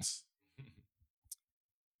bones.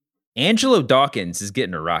 Angelo Dawkins is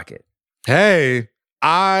getting a rocket. Hey,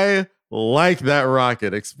 I like that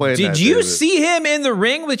rocket. Explain that, Did you David. see him in the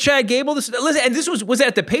ring with Chad Gable? Listen, and this was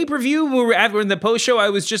at the pay-per-view when we were in the post-show.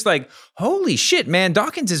 I was just like, holy shit, man,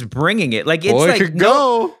 Dawkins is bringing it. Like, it's Boy like could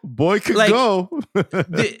go. Boy could go.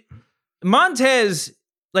 Montez,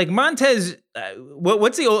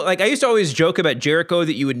 what's the old, like, I used to always joke about Jericho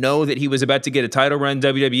that you would know that he was about to get a title run in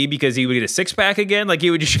WWE because he would get a six-pack again. Like,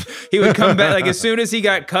 he would come back, like, as soon as he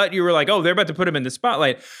got cut, you were like, oh, they're about to put him in the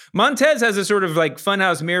spotlight. Montez has a sort of like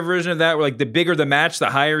Funhouse Mirror version of that, where like the bigger the match,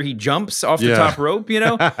 the higher he jumps off the top rope,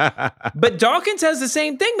 But Dawkins has the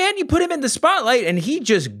same thing, man. You put him in the spotlight and he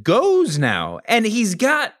just goes now. And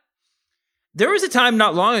there was a time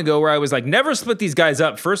not long ago where I was like, never split these guys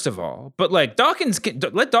up, first of all. But like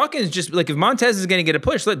let Dawkins just, like, if Montez is going to get a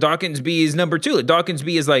push, let Dawkins be his number two. Let Dawkins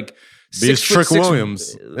be his like be Trick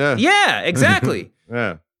Williams. Yeah, exactly.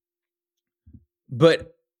 Yeah.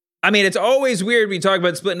 But I mean, it's always weird when you talk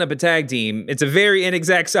about splitting up a tag team. It's a very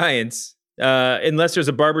inexact science, unless there's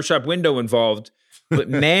a barbershop window involved. But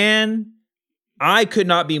man, I could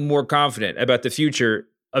not be more confident about the future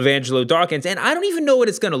of Angelo Dawkins. And I don't even know what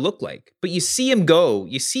it's going to look like. But you see him go.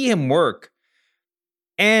 You see him work.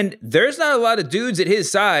 And there's not a lot of dudes at his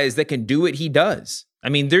size that can do what he does. I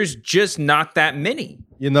mean, there's just not that many.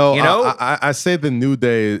 I say the New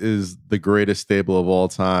Day is the greatest stable of all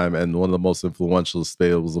time and one of the most influential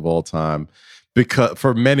stables of all time, because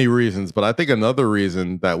for many reasons. But I think another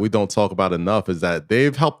reason that we don't talk about enough is that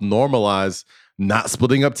they've helped normalize not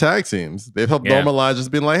splitting up tag teams. They've helped normalize just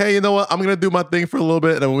being like, hey, you know what? I'm going to do my thing for a little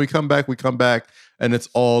bit. And then when we come back, and it's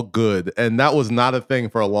all good. And that was not a thing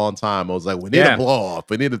for a long time. I was like, we need a blow off.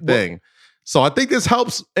 We need a thing. So I think this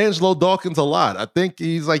helps Angelo Dawkins a lot. I think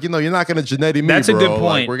he's like, you're not going to Jannetty me, That's a bro. good point.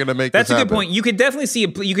 Like, we're going to make That's this a happen. good point. You could definitely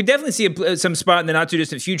see some spot in the not too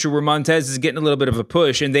distant future where Montez is getting a little bit of a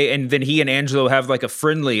push, and then he and Angelo have like a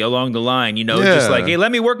friendly along the line. Just like, hey,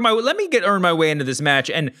 let me earn my way into this match.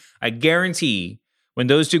 And I guarantee when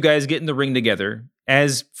those two guys get in the ring together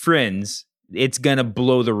as friends, it's gonna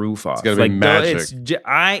blow the roof off. It's gonna be magic.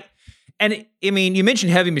 You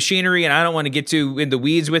mentioned heavy machinery, and I don't want to get too in the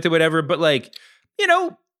weeds with it, whatever. But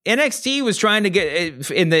NXT was trying to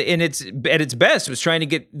get at its best was trying to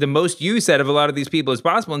get the most use out of a lot of these people as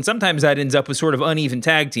possible, and sometimes that ends up with sort of uneven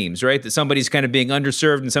tag teams, right? That somebody's kind of being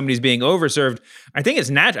underserved and somebody's being overserved. I think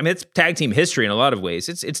it's natural. It's tag team history in a lot of ways.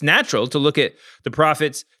 It's natural to look at the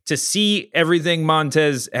Profits, to see everything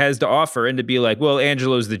Montez has to offer, and to be like, well,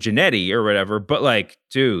 Angelo's the Jannetty or whatever. But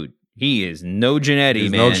dude, he is no Jannetty,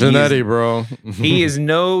 man. No Jannetty, bro. He is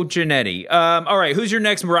no Jannetty. All right, who's your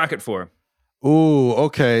next rocket for? Ooh,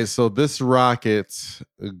 okay. So this rocket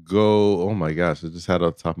oh my gosh, I just had it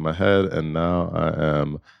off the top of my head, and now I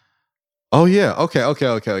am. Oh yeah, okay.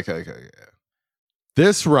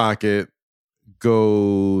 This rocket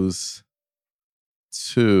goes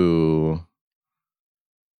to.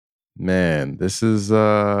 Man, this is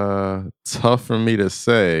tough for me to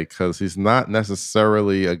say because he's not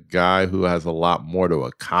necessarily a guy who has a lot more to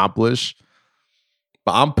accomplish.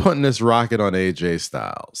 But I'm putting this rocket on AJ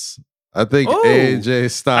Styles. I think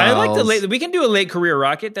AJ Styles. I like we can do a late career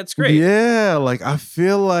rocket. That's great. Yeah, I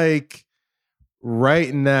feel like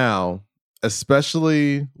right now,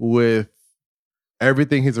 especially with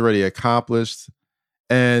everything he's already accomplished,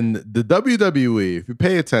 and the WWE, if you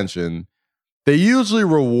pay attention, they usually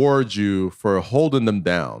reward you for holding them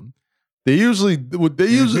down. You usually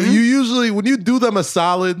when you do them a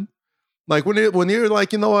solid, when you're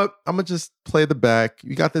like, you know what, I'm gonna just play the back.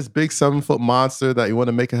 You got this big 7-foot monster that you want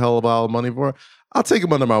to make a hell of a lot of money for. I'll take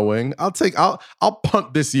him under my wing. I'll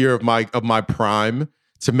punt this year of my prime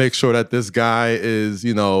to make sure that this guy is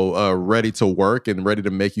ready to work and ready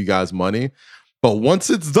to make you guys money. But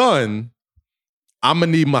once it's done, I'm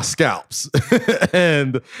gonna need my scalps.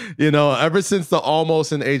 And ever since the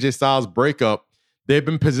Almost and AJ Styles breakup, they've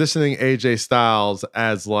been positioning AJ Styles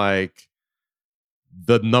as the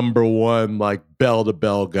number one bell to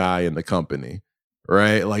bell guy in the company,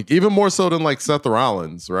 right? Even more so than Seth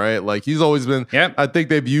Rollins, right? He's always been. Yep. I think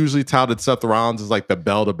they've usually touted Seth Rollins as the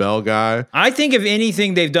bell to bell guy. I think if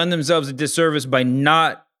anything, they've done themselves a disservice by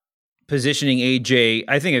not positioning AJ.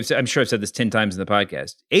 I'm sure I've said this 10 times in the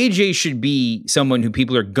podcast. AJ should be someone who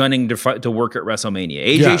people are gunning to work at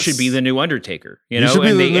WrestleMania. AJ should be the new Undertaker.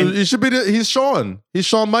 He's Shawn. He's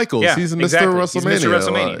Shawn Michaels. Yeah, he's Mr. exactly. WrestleMania. He's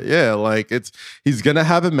Mr. WrestleMania. He's gonna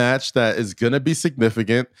have a match that is gonna be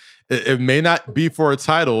significant. It may not be for a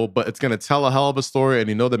title, but it's going to tell a hell of a story, and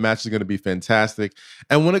the match is going to be fantastic.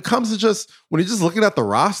 And when it comes to when you're just looking at the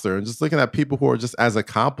roster and just looking at people who are just as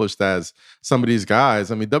accomplished as some of these guys,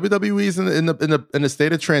 WWE is in a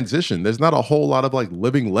state of transition. There's not a whole lot of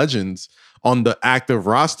living legends on the active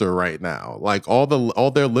roster right now.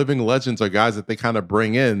 All their living legends are guys that they kind of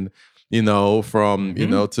bring in, from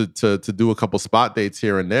to do a couple spot dates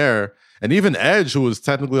here and there. And even Edge, who is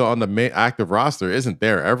technically on the main active roster, isn't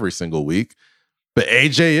there every single week. But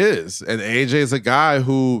AJ is. And AJ is a guy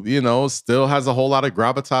who, still has a whole lot of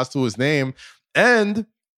gravitas to his name and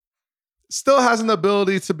still has an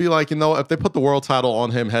ability to be if they put the world title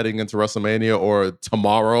on him heading into WrestleMania or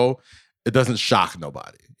tomorrow, it doesn't shock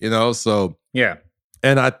nobody, So, yeah.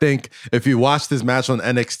 And I think if you watched his match on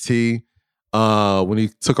NXT, when he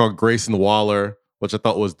took on Grayson Waller, which I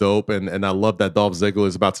thought was dope. And I love that Dolph Ziggler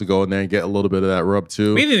is about to go in there and get a little bit of that rub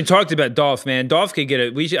too. We haven't even talked about Dolph, man. Dolph could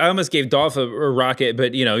get I almost gave Dolph a rocket,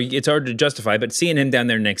 but it's hard to justify. But seeing him down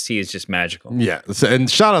there in NXT is just magical. Yeah.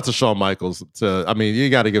 And shout out to Shawn Michaels. You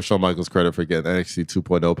got to give Shawn Michaels credit for getting NXT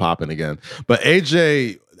 2.0 popping again. But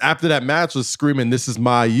AJ, after that match, was screaming, "This is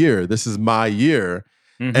my year. This is my year."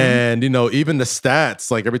 Mm-hmm. And, even the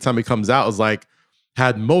stats, every time he comes out, is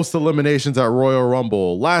had most eliminations at Royal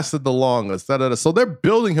Rumble, lasted the longest, So they're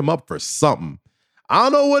building him up for something. I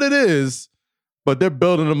don't know what it is, but they're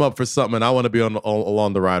building him up for something, and I want to be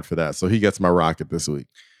along the ride for that. So he gets my rocket this week.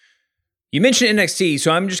 You mentioned NXT,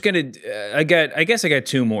 so I'm just gonna. I guess I got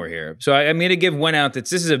two more here. So I'm gonna give one out.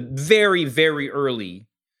 This is a very, very early.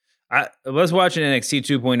 I was watching NXT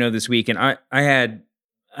 2.0 this week, and I had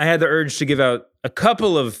the urge to give out a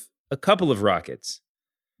couple of rockets.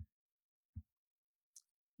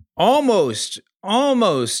 Almost.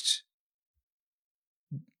 Oh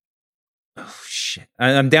shit!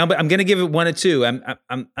 I'm down, but I'm gonna give it 1 or 2.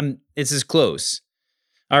 It's as close.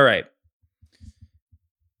 All right.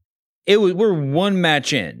 We're one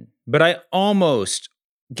match in, but I almost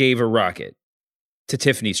gave a rocket to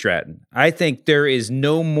Tiffany Stratton. I think there's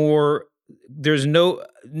no more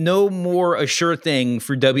a sure thing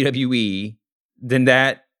for WWE than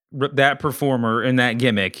that performer and that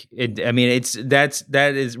gimmick.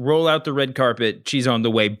 That is roll out the red carpet. She's on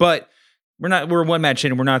the way, but we're one match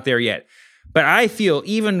in and we're not there yet. But I feel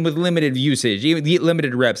even with limited usage, even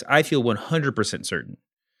limited reps, I feel 100% certain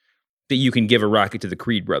that you can give a rocket to the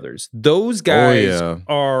Creed brothers. Those guys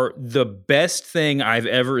are the best thing I've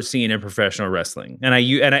ever seen in professional wrestling. And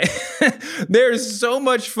I they're so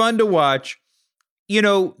much fun to watch. You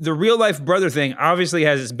know, the real life brother thing obviously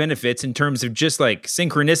has its benefits in terms of just like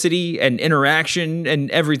synchronicity and interaction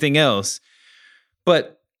and everything else.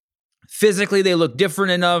 But physically they look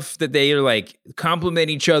different enough that they are like complement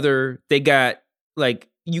each other. They got like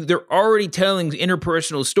they're already telling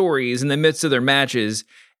interpersonal stories in the midst of their matches.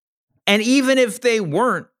 And even if they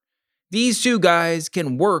weren't, these two guys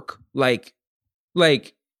can work like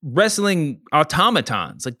wrestling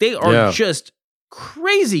automatons. Like they are just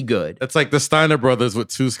crazy good. It's like the Steiner brothers with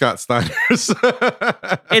two Scott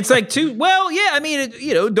Steiners. It's like two. Well, yeah. I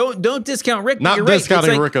mean, don't discount Rick. Not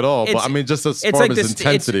discounting Rick at all, but I mean, just as far as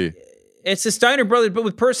intensity. It's the Steiner brothers, but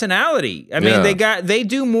with personality. I mean, they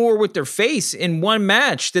do more with their face in one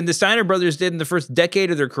match than the Steiner brothers did in the first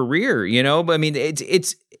decade of their career. You know, but I mean,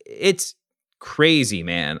 it's crazy,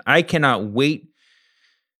 man. I cannot wait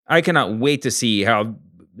to see how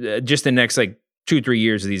just the next like 2-3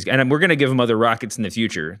 years of these, and we're gonna give them other rockets in the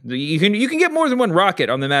future. You can get more than one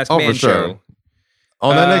rocket on the Masked Man show.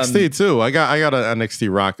 On NXT too. I got an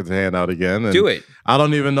NXT rocket to hand out again. And do it. I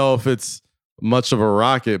don't even know if it's much of a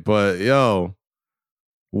rocket, but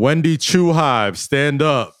Wendy Chu Hive, stand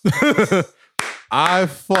up. I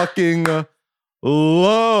fucking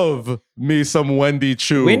love me some Wendy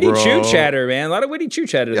Chu. Wendy Chu chatter, man. A lot of Wendy Chu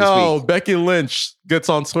chatter this week. Becky Lynch gets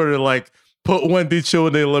on Twitter like, put Wendy Chu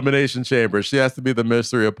in the Elimination Chamber. She has to be the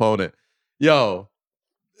mystery opponent.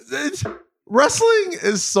 Wrestling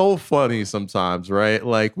is so funny sometimes, right?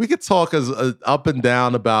 Like we could talk as up and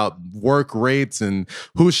down about work rates and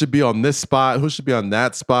who should be on this spot, who should be on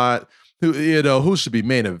that spot, who should be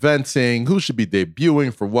main eventing, who should be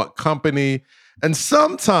debuting for what company. And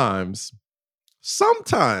sometimes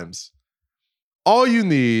all you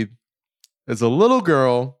need is a little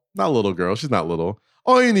girl, not little girl, she's not little.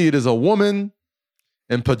 All you need is a woman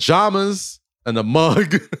in pajamas and a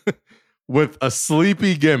mug with a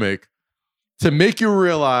sleepy gimmick to make you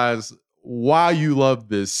realize why you love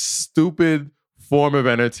this stupid form of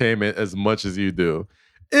entertainment as much as you do.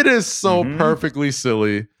 It is so perfectly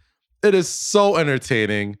silly. It is so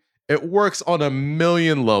entertaining. It works on a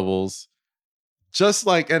million levels. Just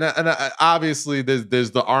like, and obviously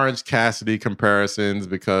there's the Orange Cassidy comparisons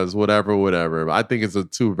because whatever. I think it's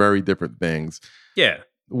two very different things. Yeah.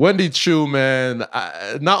 Wendy Chu, man,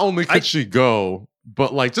 not only could she go,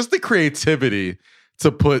 but like just the creativity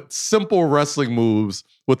to put simple wrestling moves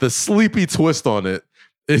with a sleepy twist on it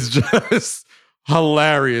is just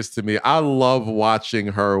hilarious to me. I love watching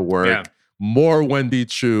her work. Yeah. More Wendy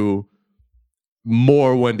Chu.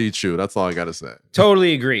 That's all I got to say.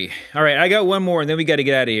 Totally agree. All right, I got one more, and then we got to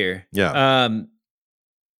get out of here. Yeah.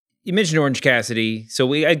 You mentioned Orange Cassidy, so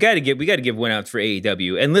we got to give one out for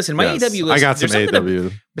AEW. And listen, my AEW list. I got some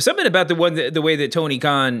AEW. Something about the way that Tony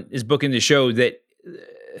Khan is booking the show that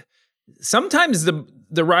sometimes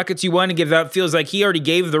the rockets you want to give out feels like he already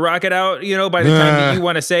gave the rocket out, by the time that you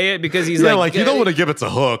want to say it, because he's like you don't want to give it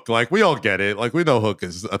to Hook. Like we all get it. Like we know Hook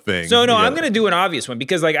is a thing. So no, I'm going to do an obvious one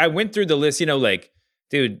because like I went through the list,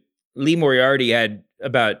 dude, Lee Moriarty had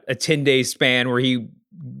about a 10-day span where he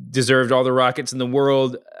deserved all the rockets in the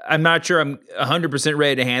world. I'm not sure I'm 100%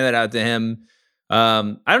 ready to hand that out to him.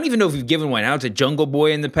 I don't even know if we've given one out to Jungle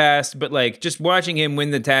Boy in the past, but like just watching him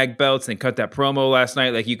win the tag belts and cut that promo last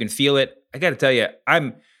night, like you can feel it. I got to tell you,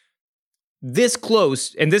 I'm this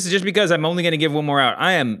close, and this is just because I'm only going to give one more out.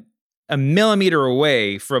 I am I was a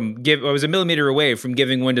millimeter away from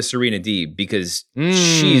giving one to Serena Deeb because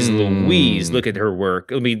she's Louise. Look at her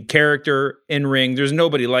work. I mean, character, in ring. There's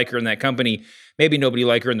nobody like her in that company. Maybe nobody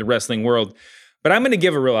like her in the wrestling world. But I'm going to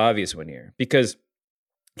give a real obvious one here because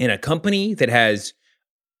in a company that has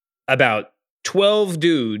about 12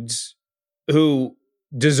 dudes who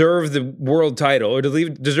deserve the world title or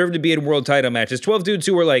deserve to be in world title matches, 12 dudes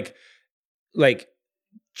who are like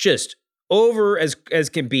just over as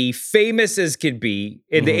can be, famous as can be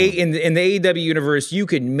in the AEW universe.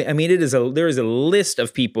 There is a list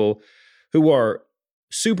of people who are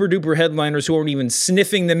super duper headliners who aren't even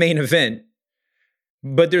sniffing the main event.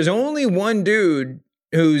 But there's only one dude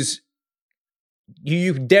who's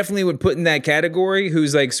you definitely would put in that category,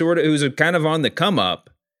 who's kind of on the come up.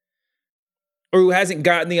 or who hasn't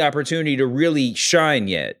gotten the opportunity to really shine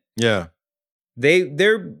yet. Yeah.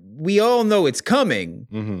 We all know it's coming,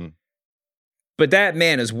 Mm-hmm. but that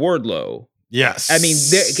man is Wardlow. Yes. I mean,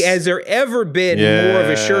 has there ever been more of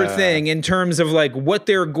a sure thing in terms of like what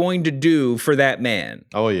they're going to do for that man?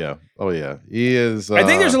 Oh yeah. He is. I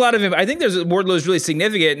think there's a lot of him. I think Wardlow is really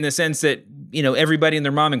significant in the sense that, you know, everybody and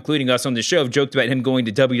their mom, including us on the show, have joked about him going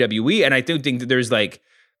to WWE. And I do think that there's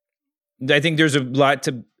a lot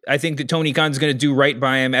to, I think that Tony Khan's going to do right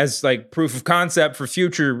by him as like proof of concept for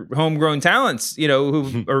future homegrown talents, you know,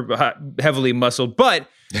 who are heavily muscled. But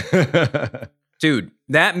dude,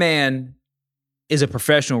 that man is a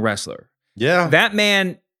professional wrestler. Yeah. That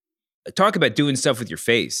man, talk about doing stuff with your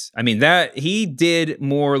face. I mean, that he did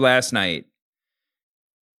more last night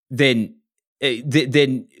than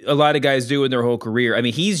a lot of guys do in their whole career. I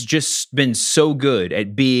mean, he's just been so good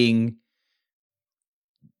at being.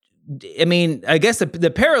 I mean, I guess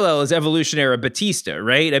the parallel is Evolution era Batista,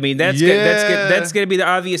 right? I mean, that's going to be the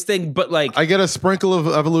obvious thing. But like, I get a sprinkle of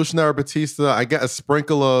Evolution era Batista. I get a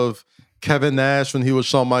sprinkle of Kevin Nash when he was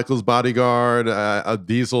Shawn Michaels' bodyguard, a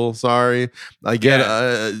Diesel. Sorry, I get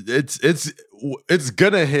it's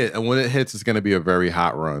gonna hit, and when it hits, it's gonna be a very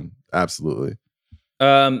hot run. Absolutely.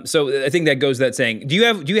 So I think that goes without saying. Do you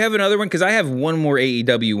have another one? Because I have one more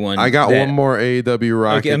AEW one. I got one more AEW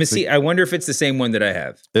rocket. Okay, let me see. I wonder if it's the same one that I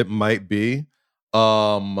have. It might be.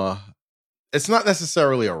 It's not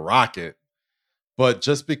necessarily a rocket, but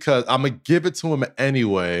just because I'm gonna give it to him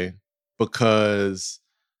anyway, because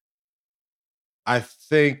I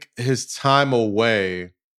think his time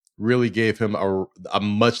away really gave him a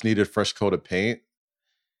much needed fresh coat of paint.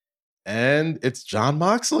 And it's Jon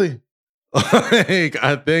Moxley. Like,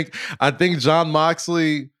 I think Jon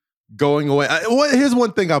Moxley going away. Here's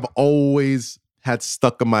one thing I've always had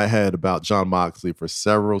stuck in my head about Jon Moxley for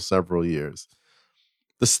several years.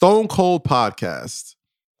 The Stone Cold podcast,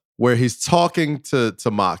 where he's talking to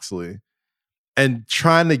Moxley and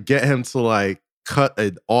trying to get him to like cut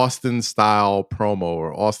an Austin style promo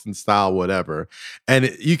or Austin style whatever.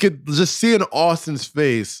 And you could just see in Austin's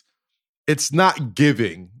face, it's not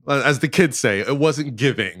giving. As the kids say, it wasn't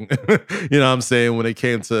giving. You know what I'm saying? When it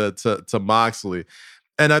came to Moxley.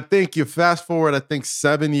 And I think you fast forward,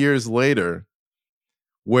 7 years later,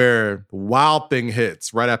 where Wild Thing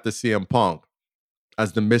hits right after CM Punk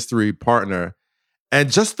as the mystery partner.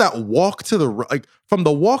 And just that walk to from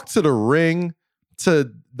the walk to the ring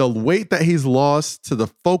to the weight that he's lost, to the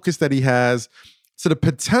focus that he has, to the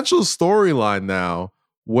potential storyline now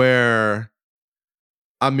where,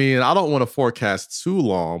 I mean, I don't want to forecast too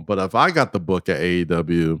long, but if I got the book at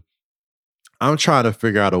AEW, I'm trying to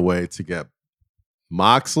figure out a way to get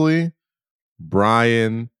Moxley,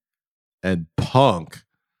 Bryan, and Punk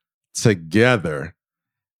together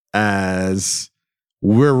as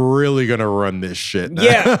we're really gonna run this shit now.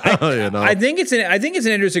 Yeah, you know? I think it's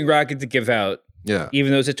an interesting rocket to give out. Yeah,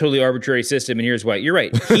 even though it's a totally arbitrary system, and here's why. You're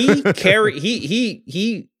right. He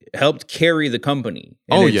he helped carry the company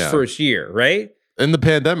in its first year, right? In the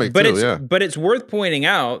pandemic, but too, But it's worth pointing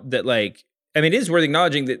out that, like, I mean, it is worth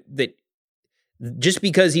acknowledging that just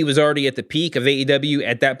because he was already at the peak of AEW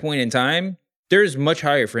at that point in time, there's much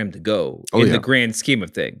higher for him to go in the grand scheme of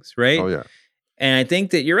things, right? Oh yeah. And I think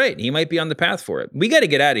that you're right. He might be on the path for it. We got to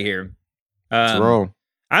get out of here. Let's roll.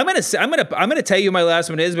 I'm gonna tell you my last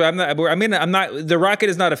one is, but I'm not. The rocket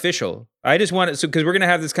is not official. I just want it because we're gonna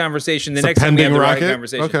have this conversation the next time we have the rocket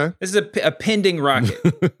conversation. Okay. This is a pending rocket,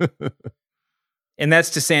 and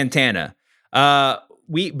that's to Santana. But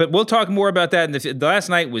we'll talk more about that. The last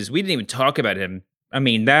night we didn't even talk about him. I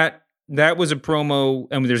mean that was a promo,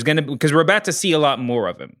 and there's gonna because we're about to see a lot more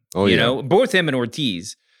of him. Oh, you know, both him and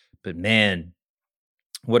Ortiz. But man,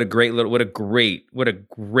 what a great.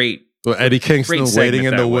 Well, Eddie Kingston waiting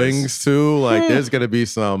in the wings too. Like, there's going to be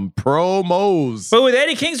some promos. But with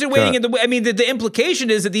Eddie Kingston waiting in the, I mean, the implication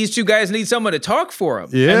is that these two guys need someone to talk for them.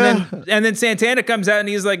 Yeah. And then Santana comes out and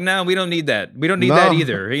he's like, "No, we don't need that. We don't need that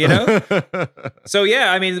either." You know. So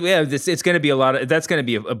yeah, I mean, yeah, it's going to be a lot of. That's going to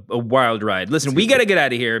be a wild ride. Listen, we got to get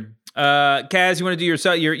out of here. Kaz, you want to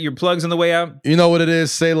do your plugs on the way out? You know what it is.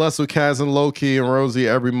 Say Less with Kaz and Low-Key and Rosie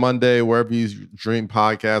every Monday, wherever you dream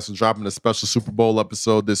podcasts. We're dropping a special Super Bowl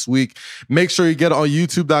episode this week. Make sure you get it on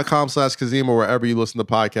youtube.com/Kazim or wherever you listen to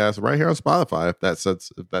podcasts, right here on Spotify, if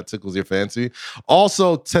that tickles your fancy.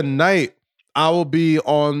 Also, tonight, I will be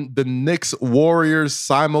on the Knicks Warriors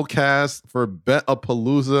simulcast for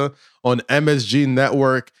Bet-A-Palooza on MSG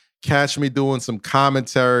Network. Catch me doing some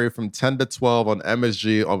commentary from 10 to 12 on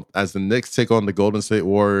MSG as the Knicks take on the Golden State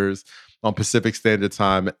Warriors on Pacific Standard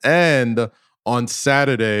Time. And on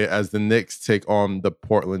Saturday as the Knicks take on the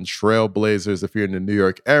Portland Trail Blazers. If you're in the New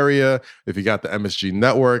York area, if you got the MSG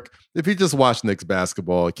Network, if you just watch Knicks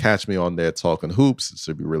basketball, catch me on there talking hoops. It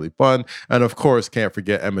should be really fun. And of course, can't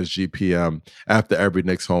forget MSG PM after every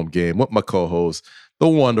Knicks home game with my co-host, the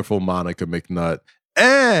wonderful Monica McNutt.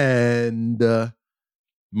 And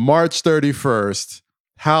March 31st,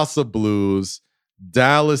 House of Blues,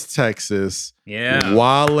 Dallas, Texas. Yeah.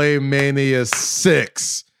 Wale Mania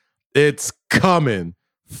 6. It's coming.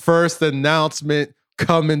 First announcement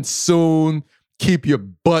coming soon. Keep your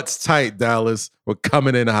butts tight, Dallas. We're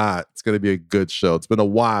coming in hot. It's going to be a good show. It's been a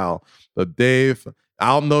while. But Dave, I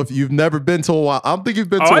don't know if you've never been to a while. I don't think you've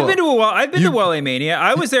been to I've been to a while. I've been to Wale Mania.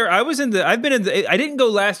 I was there. I didn't go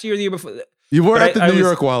last year or the year before. You were at the New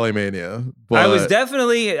York Wale Mania. But I was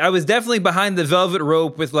definitely behind the velvet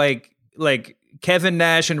rope with like Kevin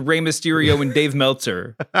Nash and Rey Mysterio and Dave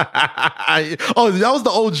Meltzer. Oh, that was the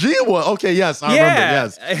OG one. Okay, yes, I remember.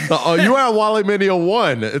 Yes, you were at Wale Mania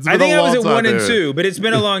 1. It's been I think a long I was at time 1 and there. 2, but it's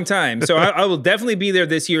been a long time. So I will definitely be there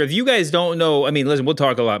this year. If you guys don't know, I mean, listen, we'll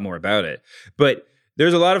talk a lot more about it, but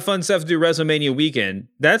there's a lot of fun stuff to do WrestleMania weekend.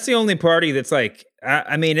 That's the only party that's like,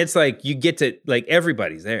 I mean, it's like you get to like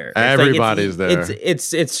everybody's there. Everybody's there.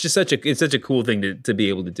 It's just such a cool thing to be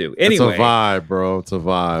able to do. Anyway, it's a vibe, bro. It's a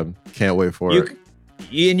vibe. Can't wait for it.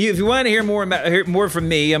 If you want to hear more from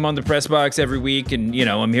me, I'm on the Press Box every week, and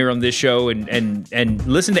I'm here on this show and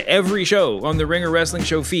listen to every show on the Ringer Wrestling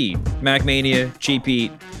Show feed. MacMania, Cheap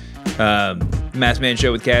Heat, Masked Man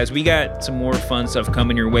Show with Kaz. We got some more fun stuff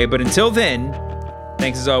coming your way, but until then,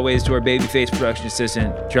 thanks as always to our babyface production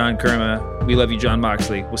assistant, John Kerma. We love you, John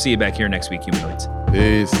Moxley. We'll see you back here next week, humanoids.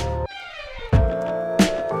 Peace.